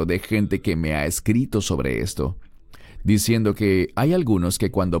respecto de gente que me ha escrito sobre esto, diciendo que hay algunos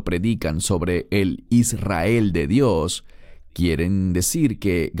que cuando predican sobre el Israel de Dios, quieren decir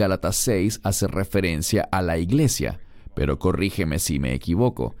que Gálatas 6 hace referencia a la iglesia, pero corrígeme si me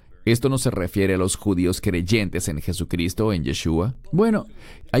equivoco. ¿Esto no se refiere a los judíos creyentes en Jesucristo, en Yeshua? Bueno,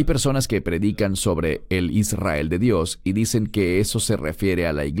 hay personas que predican sobre el Israel de Dios y dicen que eso se refiere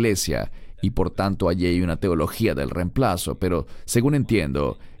a la iglesia y por tanto allí hay una teología del reemplazo, pero según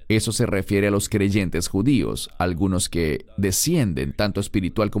entiendo, eso se refiere a los creyentes judíos, algunos que descienden tanto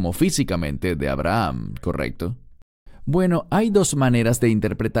espiritual como físicamente de Abraham, ¿correcto? Bueno, hay dos maneras de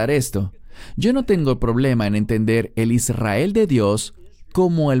interpretar esto. Yo no tengo problema en entender el Israel de Dios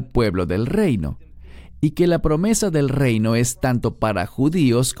como el pueblo del reino, y que la promesa del reino es tanto para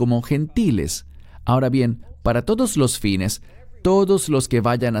judíos como gentiles. Ahora bien, para todos los fines, todos los que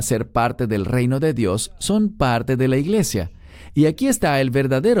vayan a ser parte del reino de Dios son parte de la iglesia. Y aquí está el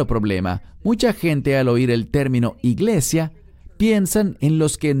verdadero problema. Mucha gente al oír el término iglesia piensan en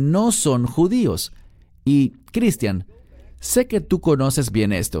los que no son judíos. Y, Cristian, sé que tú conoces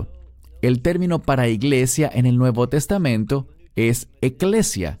bien esto. El término para iglesia en el Nuevo Testamento es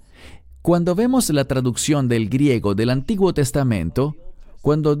eclesia. Cuando vemos la traducción del griego del Antiguo Testamento,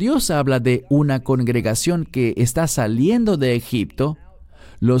 cuando Dios habla de una congregación que está saliendo de Egipto,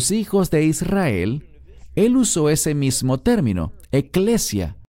 los hijos de Israel, Él usó ese mismo término,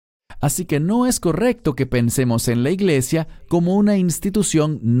 eclesia. Así que no es correcto que pensemos en la iglesia como una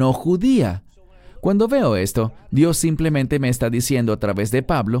institución no judía. Cuando veo esto, Dios simplemente me está diciendo a través de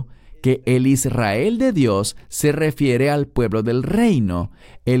Pablo que el Israel de Dios se refiere al pueblo del reino,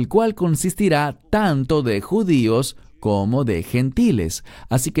 el cual consistirá tanto de judíos como de gentiles.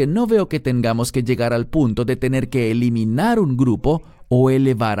 Así que no veo que tengamos que llegar al punto de tener que eliminar un grupo o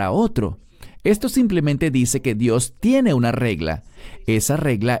elevar a otro. Esto simplemente dice que Dios tiene una regla. Esa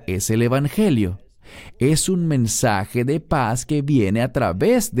regla es el Evangelio. Es un mensaje de paz que viene a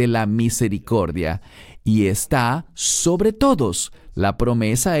través de la misericordia y está sobre todos. La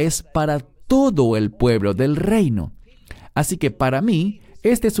promesa es para todo el pueblo del reino. Así que para mí,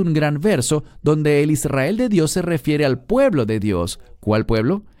 este es un gran verso donde el Israel de Dios se refiere al pueblo de Dios. ¿Cuál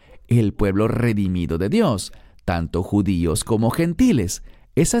pueblo? El pueblo redimido de Dios, tanto judíos como gentiles.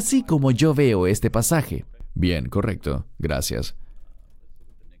 Es así como yo veo este pasaje. Bien, correcto. Gracias.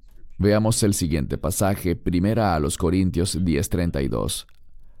 Veamos el siguiente pasaje, 1 Corintios 10:32.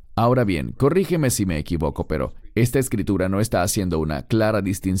 Ahora bien, corrígeme si me equivoco, pero esta escritura no está haciendo una clara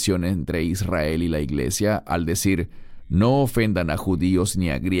distinción entre Israel y la iglesia al decir, no ofendan a judíos ni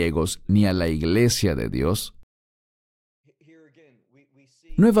a griegos ni a la iglesia de Dios.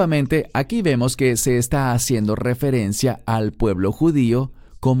 Nuevamente, aquí vemos que se está haciendo referencia al pueblo judío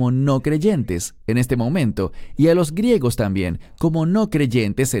como no creyentes en este momento, y a los griegos también, como no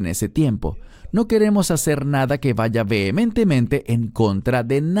creyentes en ese tiempo. No queremos hacer nada que vaya vehementemente en contra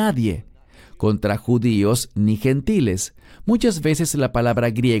de nadie, contra judíos ni gentiles. Muchas veces la palabra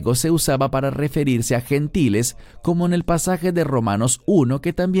griego se usaba para referirse a gentiles, como en el pasaje de Romanos 1,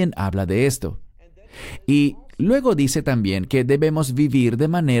 que también habla de esto. Y luego dice también que debemos vivir de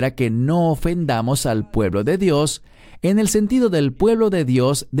manera que no ofendamos al pueblo de Dios, en el sentido del pueblo de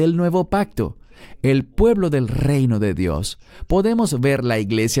Dios del nuevo pacto, el pueblo del reino de Dios. Podemos ver la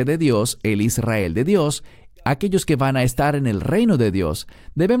iglesia de Dios, el Israel de Dios, aquellos que van a estar en el reino de Dios.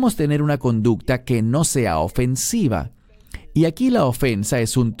 Debemos tener una conducta que no sea ofensiva. Y aquí la ofensa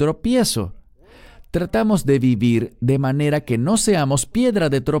es un tropiezo. Tratamos de vivir de manera que no seamos piedra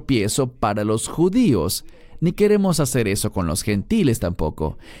de tropiezo para los judíos, ni queremos hacer eso con los gentiles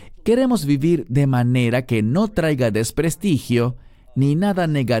tampoco. Queremos vivir de manera que no traiga desprestigio ni nada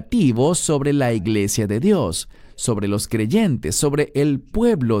negativo sobre la iglesia de Dios, sobre los creyentes, sobre el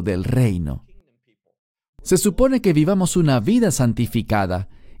pueblo del reino. Se supone que vivamos una vida santificada,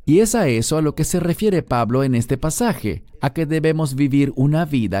 y es a eso a lo que se refiere Pablo en este pasaje, a que debemos vivir una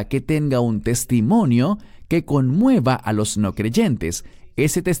vida que tenga un testimonio que conmueva a los no creyentes.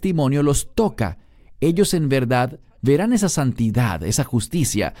 Ese testimonio los toca. Ellos en verdad verán esa santidad, esa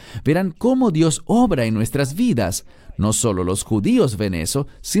justicia, verán cómo Dios obra en nuestras vidas. No solo los judíos ven eso,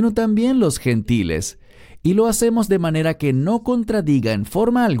 sino también los gentiles. Y lo hacemos de manera que no contradiga en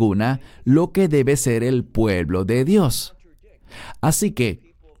forma alguna lo que debe ser el pueblo de Dios. Así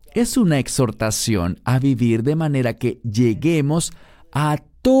que es una exhortación a vivir de manera que lleguemos a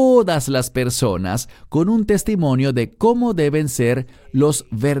todas las personas con un testimonio de cómo deben ser los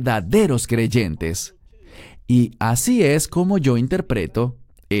verdaderos creyentes. Y así es como yo interpreto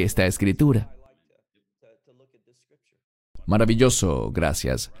esta escritura. Maravilloso,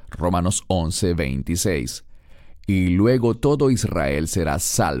 gracias. Romanos 11:26. Y luego todo Israel será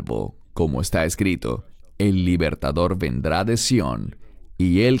salvo, como está escrito, el libertador vendrá de Sión,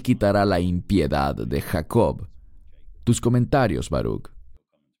 y él quitará la impiedad de Jacob. Tus comentarios, Baruch.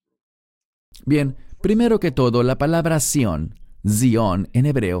 Bien, primero que todo, la palabra Sión, Zion en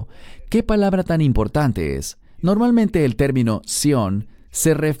hebreo, ¿qué palabra tan importante es? Normalmente el término Sión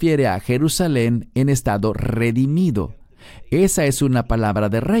se refiere a Jerusalén en estado redimido. Esa es una palabra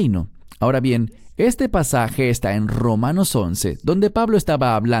de reino. Ahora bien, este pasaje está en Romanos 11, donde Pablo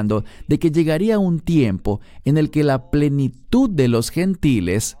estaba hablando de que llegaría un tiempo en el que la plenitud de los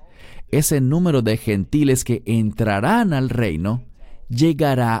gentiles, ese número de gentiles que entrarán al reino,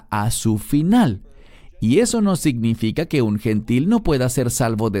 llegará a su final. Y eso no significa que un gentil no pueda ser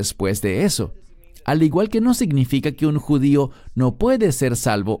salvo después de eso. Al igual que no significa que un judío no puede ser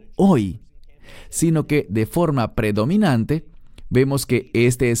salvo hoy, sino que de forma predominante, vemos que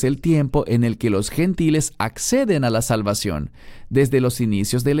este es el tiempo en el que los gentiles acceden a la salvación, desde los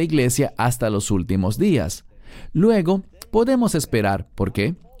inicios de la iglesia hasta los últimos días. Luego, podemos esperar, ¿por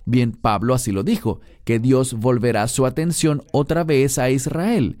qué? Bien, Pablo así lo dijo, que Dios volverá su atención otra vez a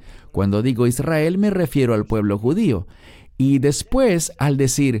Israel. Cuando digo Israel me refiero al pueblo judío. Y después, al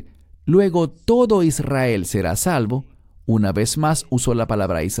decir, luego todo Israel será salvo, una vez más usó la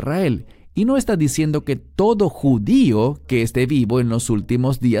palabra Israel. Y no está diciendo que todo judío que esté vivo en los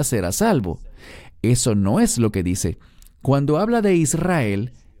últimos días será salvo. Eso no es lo que dice. Cuando habla de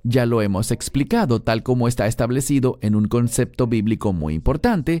Israel, ya lo hemos explicado, tal como está establecido en un concepto bíblico muy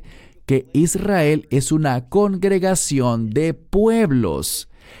importante, que Israel es una congregación de pueblos.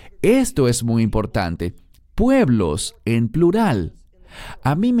 Esto es muy importante. Pueblos en plural.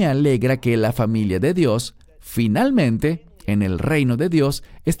 A mí me alegra que la familia de Dios, finalmente, en el reino de Dios,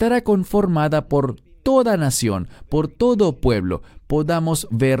 estará conformada por toda nación, por todo pueblo. Podamos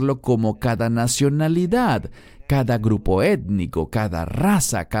verlo como cada nacionalidad, cada grupo étnico, cada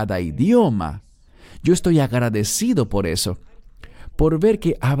raza, cada idioma. Yo estoy agradecido por eso, por ver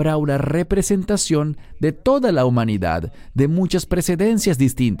que habrá una representación de toda la humanidad, de muchas precedencias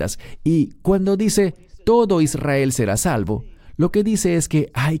distintas. Y cuando dice, todo Israel será salvo, lo que dice es que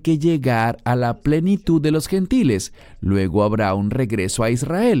hay que llegar a la plenitud de los gentiles. Luego habrá un regreso a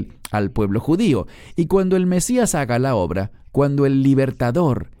Israel, al pueblo judío. Y cuando el Mesías haga la obra, cuando el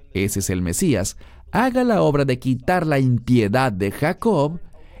libertador, ese es el Mesías, haga la obra de quitar la impiedad de Jacob,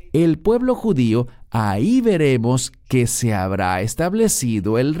 el pueblo judío, ahí veremos que se habrá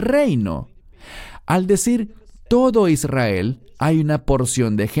establecido el reino. Al decir todo Israel, hay una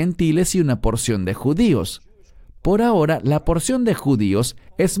porción de gentiles y una porción de judíos. Por ahora, la porción de judíos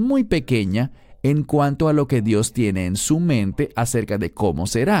es muy pequeña en cuanto a lo que Dios tiene en su mente acerca de cómo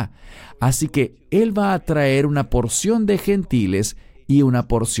será. Así que Él va a traer una porción de gentiles y una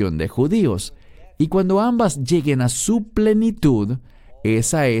porción de judíos. Y cuando ambas lleguen a su plenitud,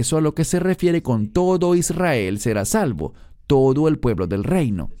 es a eso a lo que se refiere con todo Israel será salvo, todo el pueblo del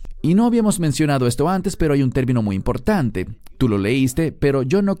reino. Y no habíamos mencionado esto antes, pero hay un término muy importante. Tú lo leíste, pero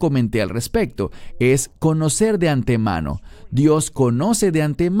yo no comenté al respecto. Es conocer de antemano. Dios conoce de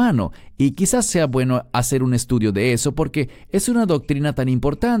antemano. Y quizás sea bueno hacer un estudio de eso porque es una doctrina tan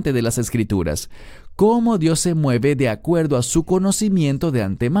importante de las Escrituras. Cómo Dios se mueve de acuerdo a su conocimiento de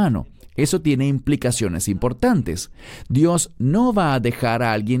antemano. Eso tiene implicaciones importantes. Dios no va a dejar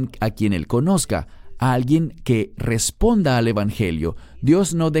a alguien a quien Él conozca, a alguien que responda al Evangelio.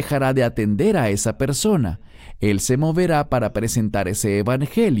 Dios no dejará de atender a esa persona. Él se moverá para presentar ese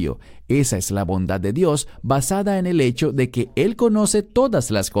Evangelio. Esa es la bondad de Dios, basada en el hecho de que Él conoce todas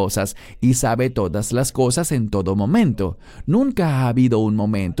las cosas y sabe todas las cosas en todo momento. Nunca ha habido un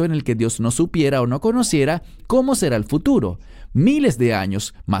momento en el que Dios no supiera o no conociera cómo será el futuro. Miles de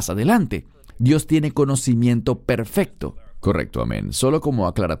años más adelante, Dios tiene conocimiento perfecto. Correcto, amén. Solo como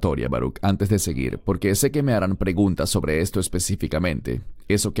aclaratoria, Baruch, antes de seguir, porque sé que me harán preguntas sobre esto específicamente.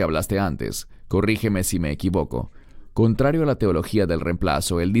 Eso que hablaste antes, corrígeme si me equivoco. Contrario a la teología del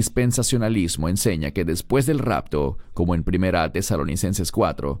reemplazo, el dispensacionalismo enseña que después del rapto, como en 1 Tesalonicenses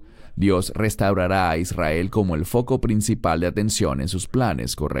 4, Dios restaurará a Israel como el foco principal de atención en sus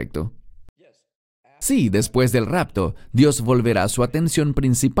planes, ¿correcto? Sí, después del rapto, Dios volverá su atención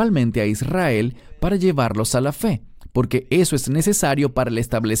principalmente a Israel para llevarlos a la fe, porque eso es necesario para el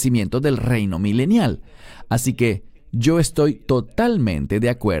establecimiento del reino milenial. Así que yo estoy totalmente de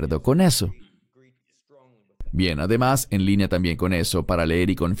acuerdo con eso. Bien, además, en línea también con eso, para leer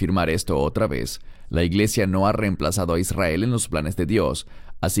y confirmar esto otra vez, la Iglesia no ha reemplazado a Israel en los planes de Dios,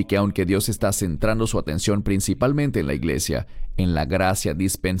 así que aunque Dios está centrando su atención principalmente en la Iglesia, en la gracia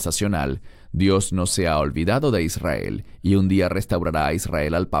dispensacional, Dios no se ha olvidado de Israel, y un día restaurará a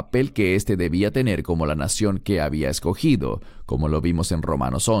Israel al papel que éste debía tener como la nación que había escogido, como lo vimos en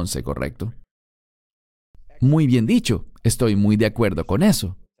Romanos 11, ¿correcto? Muy bien dicho, estoy muy de acuerdo con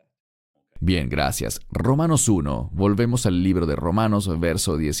eso. Bien, gracias. Romanos 1, volvemos al libro de Romanos,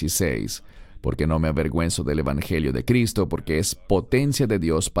 verso 16. Porque no me avergüenzo del Evangelio de Cristo, porque es potencia de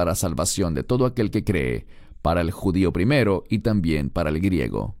Dios para salvación de todo aquel que cree, para el judío primero y también para el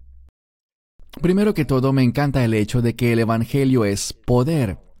griego. Primero que todo, me encanta el hecho de que el Evangelio es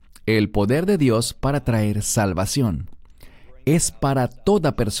poder, el poder de Dios para traer salvación. Es para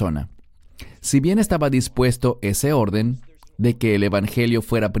toda persona. Si bien estaba dispuesto ese orden, de que el Evangelio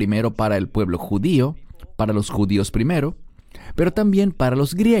fuera primero para el pueblo judío, para los judíos primero, pero también para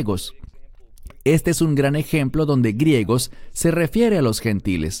los griegos. Este es un gran ejemplo donde griegos se refiere a los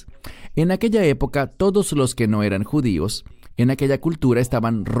gentiles. En aquella época, todos los que no eran judíos, en aquella cultura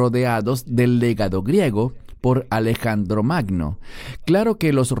estaban rodeados del legado griego, por Alejandro Magno. Claro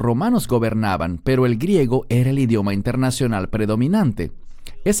que los romanos gobernaban, pero el griego era el idioma internacional predominante.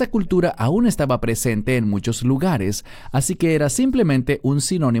 Esa cultura aún estaba presente en muchos lugares, así que era simplemente un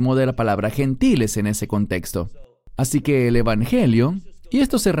sinónimo de la palabra gentiles en ese contexto. Así que el Evangelio, y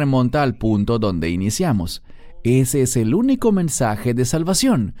esto se remonta al punto donde iniciamos, ese es el único mensaje de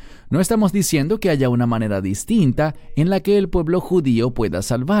salvación. No estamos diciendo que haya una manera distinta en la que el pueblo judío pueda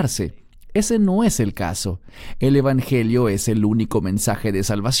salvarse. Ese no es el caso. El Evangelio es el único mensaje de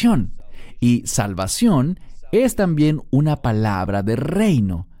salvación. Y salvación es también una palabra de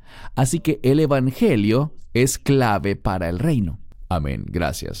reino. Así que el Evangelio es clave para el reino. Amén,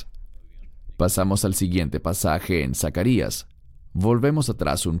 gracias. Pasamos al siguiente pasaje en Zacarías. Volvemos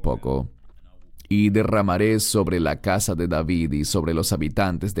atrás un poco. Y derramaré sobre la casa de David y sobre los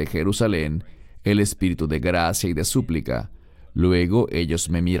habitantes de Jerusalén el espíritu de gracia y de súplica. Luego ellos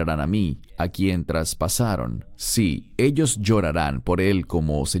me mirarán a mí, a quien traspasaron. Sí, ellos llorarán por él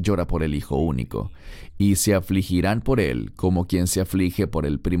como se llora por el hijo único, y se afligirán por él como quien se aflige por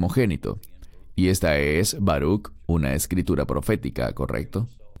el primogénito. Y esta es, Baruch, una escritura profética, ¿correcto?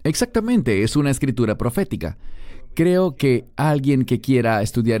 Exactamente, es una escritura profética. Creo que alguien que quiera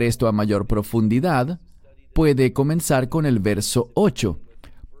estudiar esto a mayor profundidad puede comenzar con el verso 8,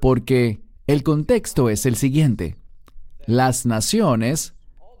 porque el contexto es el siguiente. Las naciones,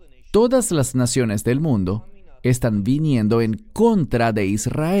 todas las naciones del mundo, están viniendo en contra de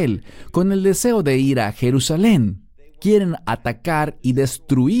Israel, con el deseo de ir a Jerusalén. Quieren atacar y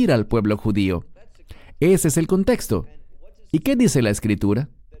destruir al pueblo judío. Ese es el contexto. ¿Y qué dice la Escritura?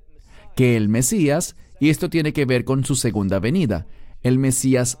 Que el Mesías, y esto tiene que ver con su segunda venida, el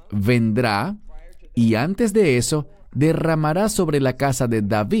Mesías vendrá y antes de eso derramará sobre la casa de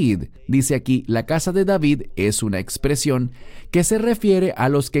David. Dice aquí, la casa de David es una expresión que se refiere a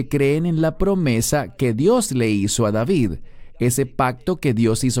los que creen en la promesa que Dios le hizo a David, ese pacto que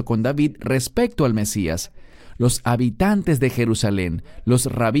Dios hizo con David respecto al Mesías. Los habitantes de Jerusalén, los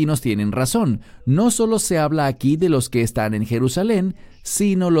rabinos tienen razón. No solo se habla aquí de los que están en Jerusalén,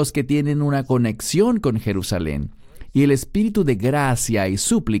 sino los que tienen una conexión con Jerusalén. Y el espíritu de gracia y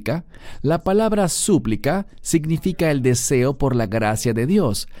súplica, la palabra súplica significa el deseo por la gracia de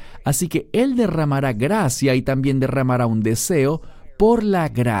Dios. Así que Él derramará gracia y también derramará un deseo por la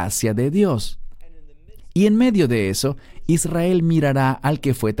gracia de Dios. Y en medio de eso, Israel mirará al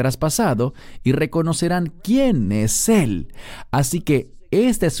que fue traspasado y reconocerán quién es Él. Así que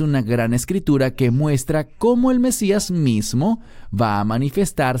esta es una gran escritura que muestra cómo el Mesías mismo va a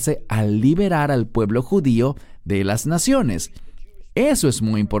manifestarse al liberar al pueblo judío de las naciones. Eso es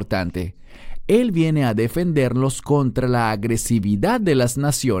muy importante. Él viene a defenderlos contra la agresividad de las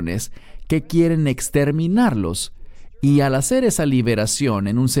naciones que quieren exterminarlos. Y al hacer esa liberación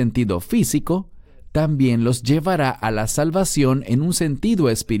en un sentido físico, también los llevará a la salvación en un sentido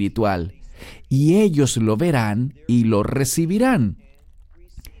espiritual. Y ellos lo verán y lo recibirán.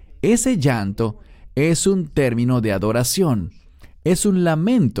 Ese llanto es un término de adoración. Es un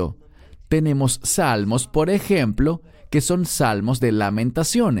lamento. Tenemos salmos, por ejemplo, que son salmos de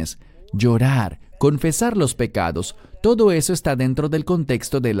lamentaciones. Llorar, confesar los pecados, todo eso está dentro del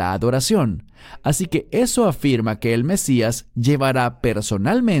contexto de la adoración. Así que eso afirma que el Mesías llevará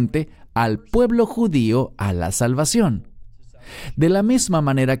personalmente al pueblo judío a la salvación. De la misma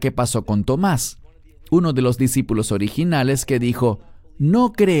manera que pasó con Tomás, uno de los discípulos originales que dijo,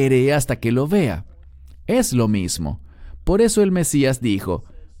 «No creeré hasta que lo vea». Es lo mismo. Por eso el Mesías dijo,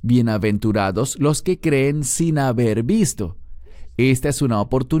 «Bienaventurados los que creen sin haber visto». Esta es una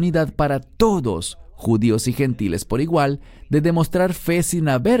oportunidad para todos, judíos y gentiles por igual, de demostrar fe sin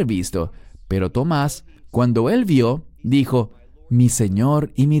haber visto. Pero Tomás, cuando él vio, dijo, «Mi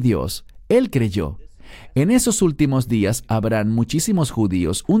Señor y mi Dios». Él creyó. En esos últimos días habrán muchísimos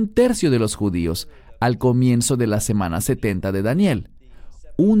judíos, un tercio de los judíos, al comienzo de la semana 70 de Daniel.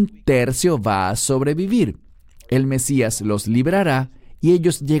 Un tercio va a sobrevivir. El Mesías los librará y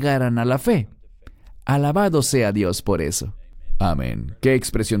ellos llegarán a la fe. Alabado sea Dios por eso. Amén. Qué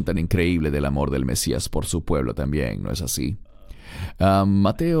expresión tan increíble del amor del Mesías por su pueblo también, ¿no es así?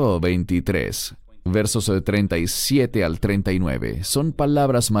 Mateo 23, versos 37 al 39, son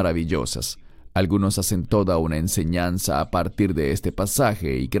palabras maravillosas. Algunos hacen toda una enseñanza a partir de este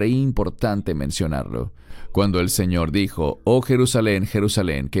pasaje y creí importante mencionarlo. Cuando el Señor dijo, «Oh Jerusalén,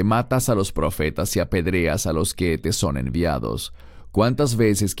 Jerusalén, que matas a los profetas y apedreas a los que te son enviados. ¿Cuántas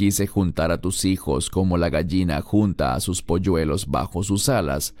veces quise juntar a tus hijos como la gallina junta a sus polluelos bajo sus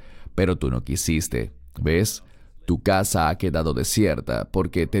alas? Pero tú no quisiste. ¿Ves? Tu casa ha quedado desierta,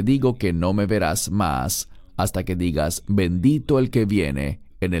 porque te digo que no me verás más hasta que digas, bendito el que viene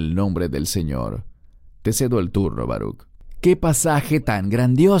en el nombre del Señor». Te cedo el turno, Baruch. ¡Qué pasaje tan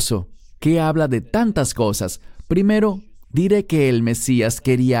grandioso! Que habla de tantas cosas. Primero, diré que el Mesías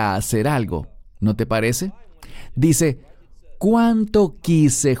quería hacer algo. ¿No te parece? Dice, «¿Cuánto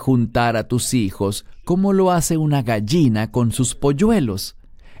quise juntar a tus hijos como lo hace una gallina con sus polluelos?»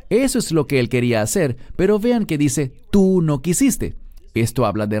 Eso es lo que él quería hacer, pero vean que dice, «tú no quisiste». Esto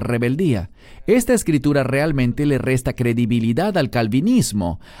habla de rebeldía. Esta escritura realmente le resta credibilidad al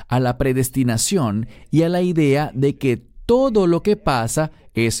calvinismo, a la predestinación y a la idea de que todo lo que pasa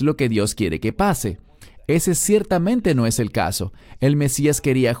es lo que Dios quiere que pase. Ese ciertamente no es el caso. El Mesías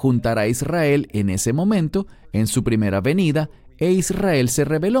quería juntar a Israel en ese momento, en su primera venida, e Israel se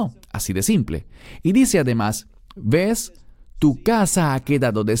rebeló, así de simple. Y dice además, «¿Ves? Tu casa ha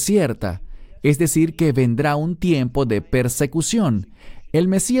quedado desierta», es decir, que vendrá un tiempo de persecución. El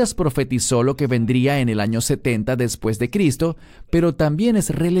Mesías profetizó lo que vendría en el año 70 después de Cristo, pero también es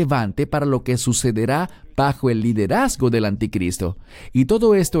relevante para lo que sucederá bajo el liderazgo del anticristo. Y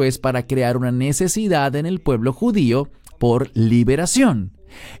todo esto es para crear una necesidad en el pueblo judío por liberación.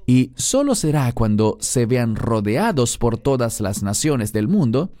 Y solo será cuando se vean rodeados por todas las naciones del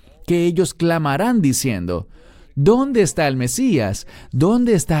mundo que ellos clamarán diciendo, ¿dónde está el Mesías?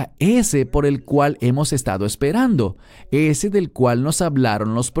 ¿Dónde está ese por el cual hemos estado esperando? Ese del cual nos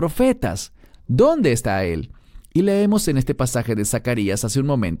hablaron los profetas. ¿Dónde está Él? Y leemos en este pasaje de Zacarías hace un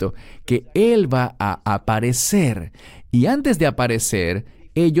momento que Él va a aparecer. Y antes de aparecer,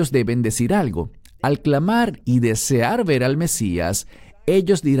 ellos deben decir algo. Al clamar y desear ver al Mesías,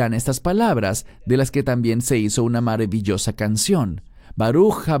 ellos dirán estas palabras, de las que también se hizo una maravillosa canción.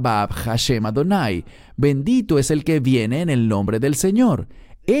 Baruch haba Hashem Adonai, bendito es el que viene en el nombre del Señor.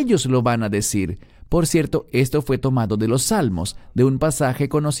 Ellos lo van a decir. Por cierto, esto fue tomado de los Salmos, de un pasaje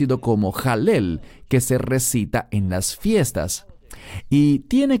conocido como Jalel, que se recita en las fiestas. Y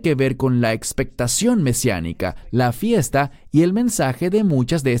tiene que ver con la expectación mesiánica, la fiesta y el mensaje de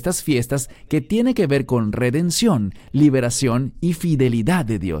muchas de estas fiestas que tiene que ver con redención, liberación y fidelidad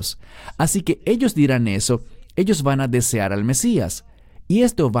de Dios. Así que ellos dirán eso, ellos van a desear al Mesías. Y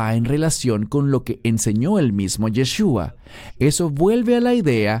esto va en relación con lo que enseñó el mismo Yeshua. Eso vuelve a la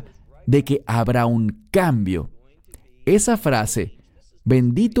idea de que habrá un cambio. Esa frase,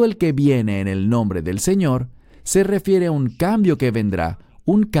 bendito el que viene en el nombre del Señor, se refiere a un cambio que vendrá,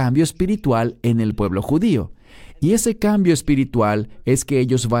 un cambio espiritual en el pueblo judío. Y ese cambio espiritual es que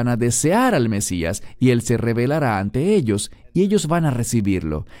ellos van a desear al Mesías y Él se revelará ante ellos y ellos van a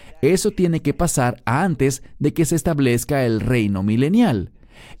recibirlo. Eso tiene que pasar antes de que se establezca el reino milenial.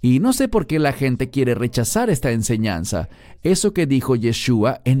 Y no sé por qué la gente quiere rechazar esta enseñanza, eso que dijo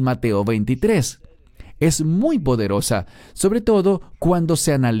Yeshua en Mateo 23. Es muy poderosa, sobre todo cuando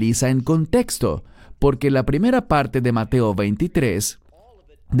se analiza en contexto, porque la primera parte de Mateo 23...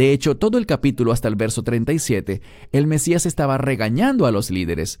 De hecho, todo el capítulo hasta el verso 37, el Mesías estaba regañando a los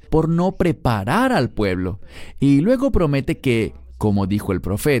líderes por no preparar al pueblo. Y luego promete que, como dijo el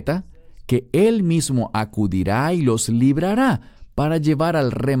profeta, que Él mismo acudirá y los librará para llevar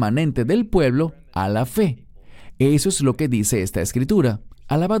al remanente del pueblo a la fe. Eso es lo que dice esta escritura.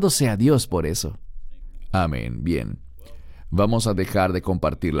 Alabado sea Dios por eso. Amén. Bien. Vamos a dejar de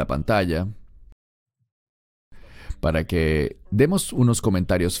compartir la pantalla para que demos unos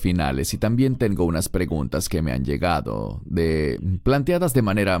comentarios finales y también tengo unas preguntas que me han llegado, planteadas de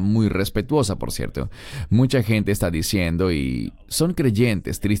manera muy respetuosa, por cierto. Mucha gente está diciendo, y son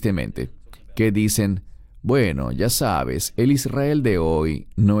creyentes tristemente, que dicen, bueno, ya sabes, el Israel de hoy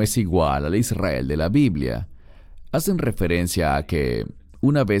no es igual al Israel de la Biblia. Hacen referencia a que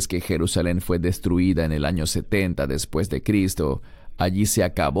una vez que Jerusalén fue destruida en el año 70 después de Cristo, allí se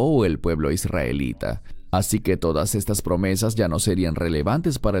acabó el pueblo israelita. Así que todas estas promesas ya no serían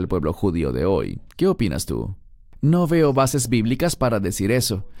relevantes para el pueblo judío de hoy. ¿Qué opinas tú? No veo bases bíblicas para decir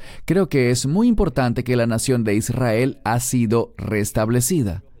eso. Creo que es muy importante que la nación de Israel ha sido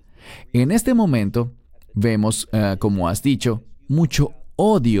restablecida. En este momento vemos, como has dicho, mucho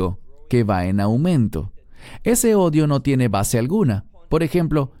odio que va en aumento. Ese odio no tiene base alguna. Por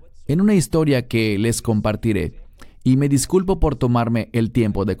ejemplo, en una historia que les compartiré, y me disculpo por tomarme el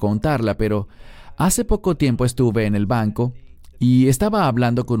tiempo de contarla, pero hace poco tiempo estuve en el banco y estaba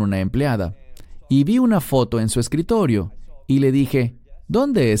hablando con una empleada y vi una foto en su escritorio y le dije,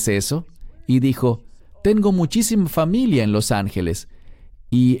 ¿dónde es eso? Y dijo, tengo muchísima familia en Los Ángeles.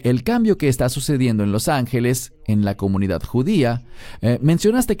 Y el cambio que está sucediendo en Los Ángeles, en la comunidad judía,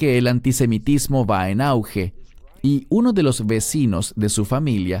 mencionaste que el antisemitismo va en auge y uno de los vecinos de su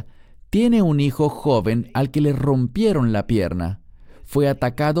familia tiene un hijo joven al que le rompieron la pierna. Fue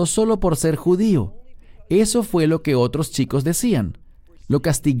atacado solo por ser judío. Eso fue lo que otros chicos decían. Lo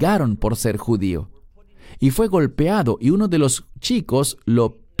castigaron por ser judío. y fue golpeado, y uno de los chicos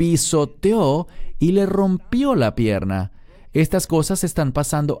lo pisoteó y le rompió la pierna. Estas cosas están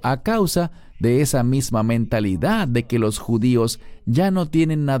pasando a causa de esa misma mentalidad de que los judíos ya no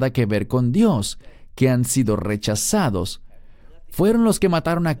tienen nada que ver con Dios, que han sido rechazados. Fueron los que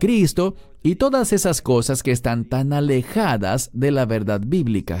mataron a Cristo y todas esas cosas que están tan alejadas de la verdad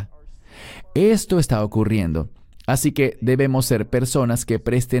bíblica. Esto está ocurriendo, así que debemos ser personas que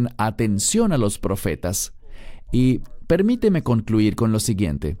presten atención a los profetas. Y permíteme concluir con lo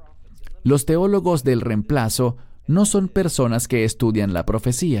siguiente. Los teólogos del reemplazo no son personas que estudian la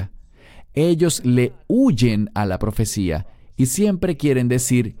profecía. Ellos le huyen a la profecía y siempre quieren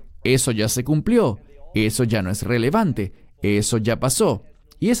decir, eso ya se cumplió, eso ya no es relevante, eso ya pasó,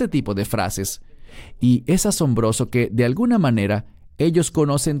 y ese tipo de frases. Y es asombroso que, de alguna manera, ellos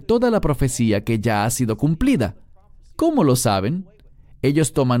conocen toda la profecía que ya ha sido cumplida. ¿Cómo lo saben?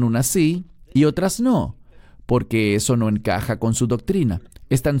 Ellos toman unas sí y otras no, porque eso no encaja con su doctrina.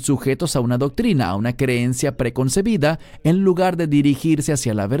 Están sujetos a una doctrina, a una creencia preconcebida, en lugar de dirigirse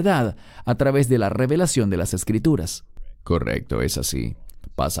hacia la verdad, a través de la revelación de las Escrituras. Correcto, es así.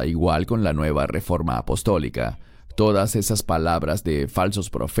 Pasa igual con la nueva reforma apostólica. Todas esas palabras de falsos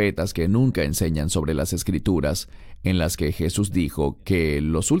profetas que nunca enseñan sobre las Escrituras, en las que Jesús dijo que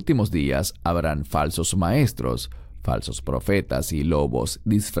en los últimos días habrán falsos maestros, falsos profetas y lobos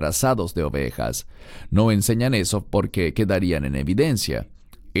disfrazados de ovejas. No enseñan eso porque quedarían en evidencia.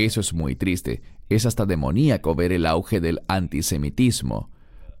 Eso es muy triste. Es hasta demoníaco ver el auge del antisemitismo.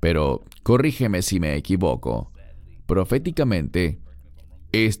 Pero corrígeme si me equivoco. Proféticamente,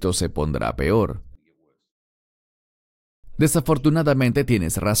 esto se pondrá peor. Desafortunadamente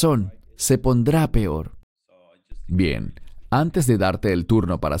tienes razón. Se pondrá peor. Bien, antes de darte el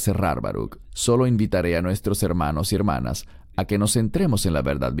turno para cerrar, Baruch, solo invitaré a nuestros hermanos y hermanas a que nos centremos en la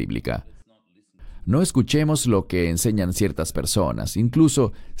verdad bíblica. No escuchemos lo que enseñan ciertas personas,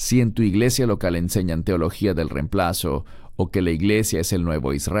 incluso si en tu iglesia local enseñan teología del reemplazo o que la iglesia es el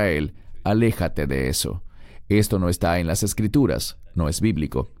nuevo Israel, aléjate de eso. Esto no está en las Escrituras, no es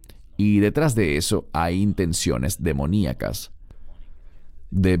bíblico, y detrás de eso hay intenciones demoníacas.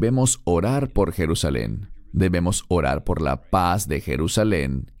 Debemos orar por Jerusalén, debemos orar por la paz de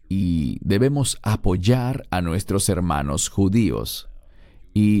Jerusalén y debemos apoyar a nuestros hermanos judíos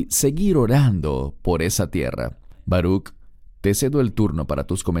y seguir orando por esa tierra. Baruch, te cedo el turno para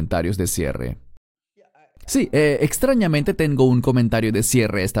tus comentarios de cierre. Sí, extrañamente tengo un comentario de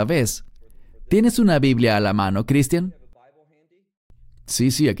cierre esta vez. ¿Tienes una Biblia a la mano, Christian?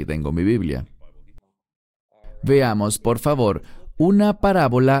 Sí, aquí tengo mi Biblia. Veamos, por favor, una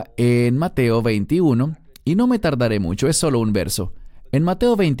parábola en Mateo 21, y no me tardaré mucho, es solo un verso. En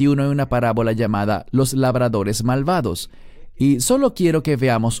Mateo 21 hay una parábola llamada Los labradores malvados, y solo quiero que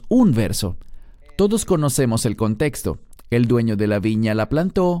veamos un verso. Todos conocemos el contexto. El dueño de la viña la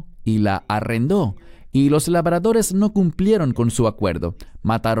plantó y la arrendó, y los labradores no cumplieron con su acuerdo.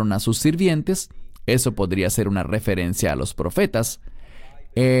 Mataron a sus sirvientes. Eso podría ser una referencia a los profetas.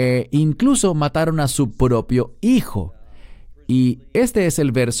 Incluso mataron a su propio hijo. Y este es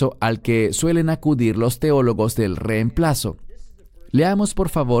el verso al que suelen acudir los teólogos del reemplazo. Leamos por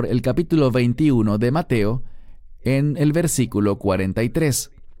favor el capítulo 21 de Mateo en el versículo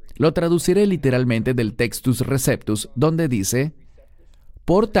 43. Lo traduciré literalmente del Textus Receptus, donde dice,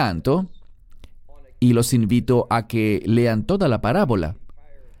 por tanto, y los invito a que lean toda la parábola,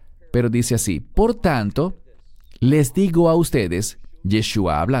 pero dice así, por tanto, les digo a ustedes,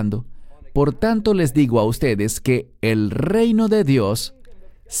 Yeshua hablando, por tanto les digo a ustedes que el reino de Dios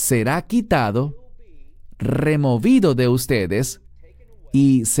será quitado, removido de ustedes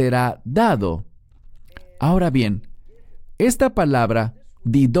y será dado. Ahora bien, esta palabra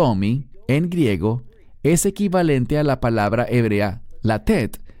didomi en griego es equivalente a la palabra hebrea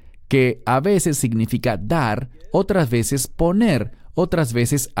latet, que a veces significa dar, otras veces poner, otras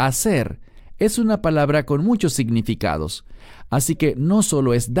veces hacer. Es una palabra con muchos significados. Así que no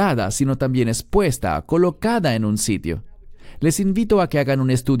solo es dada, sino también es puesta, colocada en un sitio. Les invito a que hagan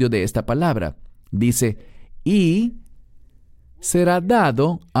un estudio de esta palabra. Dice, y será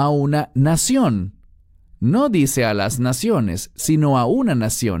dado a una nación. No dice a las naciones, sino a una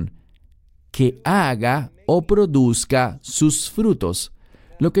nación, que haga o produzca sus frutos.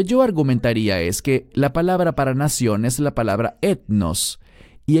 Lo que yo argumentaría es que la palabra para nación es la palabra etnos,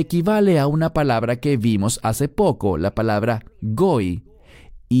 y equivale a una palabra que vimos hace poco, la palabra goi,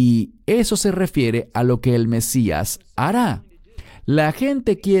 y eso se refiere a lo que el Mesías hará. La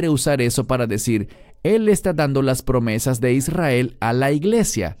gente quiere usar eso para decir, Él está dando las promesas de Israel a la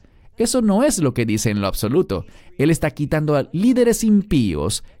iglesia. Eso no es lo que dice en lo absoluto. Él está quitando a líderes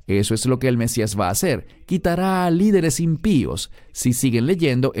impíos. Eso es lo que el Mesías va a hacer. Quitará a líderes impíos. Si siguen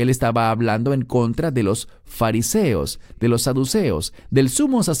leyendo, él estaba hablando en contra de los fariseos, de los saduceos, del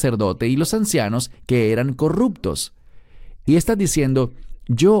sumo sacerdote y los ancianos que eran corruptos. Y está diciendo,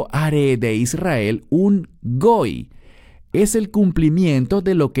 yo haré de Israel un goy. Es el cumplimiento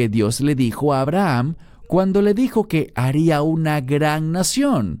de lo que Dios le dijo a Abraham cuando le dijo que haría una gran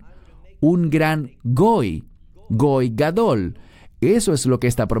nación. Un gran goy, goy gadol. Eso es lo que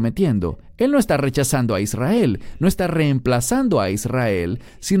está prometiendo. Él no está rechazando a Israel, no está reemplazando a Israel,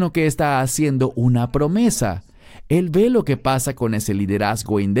 sino que está haciendo una promesa. Él ve lo que pasa con ese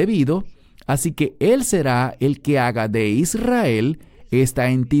liderazgo indebido, así que él será el que haga de Israel esta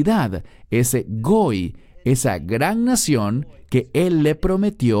entidad, ese goy, esa gran nación que él le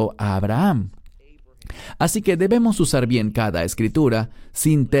prometió a Abraham. Así que debemos usar bien cada escritura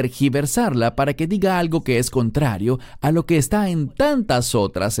sin tergiversarla para que diga algo que es contrario a lo que está en tantas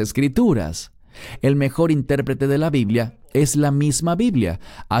otras escrituras. El mejor intérprete de la Biblia es la misma Biblia,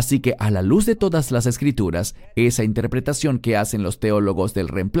 así que a la luz de todas las escrituras, esa interpretación que hacen los teólogos del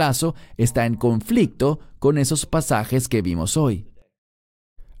reemplazo está en conflicto con esos pasajes que vimos hoy.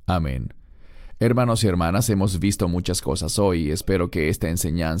 Amén. Hermanos y hermanas, hemos visto muchas cosas hoy y espero que esta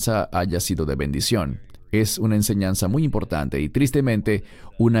enseñanza haya sido de bendición. Es una enseñanza muy importante y tristemente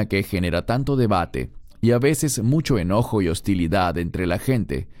una que genera tanto debate y a veces mucho enojo y hostilidad entre la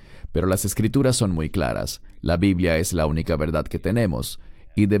gente. Pero las escrituras son muy claras. La Biblia es la única verdad que tenemos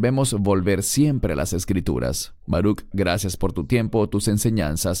y debemos volver siempre a las escrituras. Baruch, gracias por tu tiempo, tus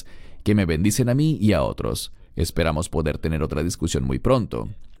enseñanzas, que me bendicen a mí y a otros. Esperamos poder tener otra discusión muy pronto.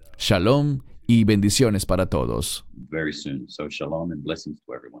 Shalom y bendiciones para todos. Very soon. So shalom and blessings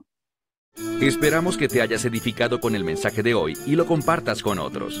to everyone. Esperamos que te hayas edificado con el mensaje de hoy y lo compartas con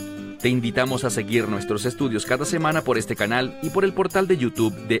otros. Te invitamos a seguir nuestros estudios cada semana por este canal y por el portal de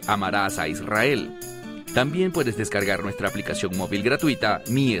YouTube de Amarás a Israel. También puedes descargar nuestra aplicación móvil gratuita,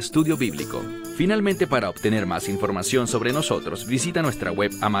 Mi Estudio Bíblico. Finalmente, para obtener más información sobre nosotros, visita nuestra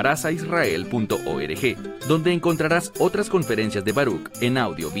web amarasaisrael.org, donde encontrarás otras conferencias de Baruch en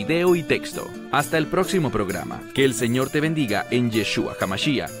audio, video y texto. Hasta el próximo programa. Que el Señor te bendiga en Yeshua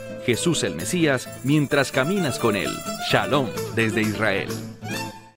HaMashiach, Jesús el Mesías, mientras caminas con Él. Shalom desde Israel.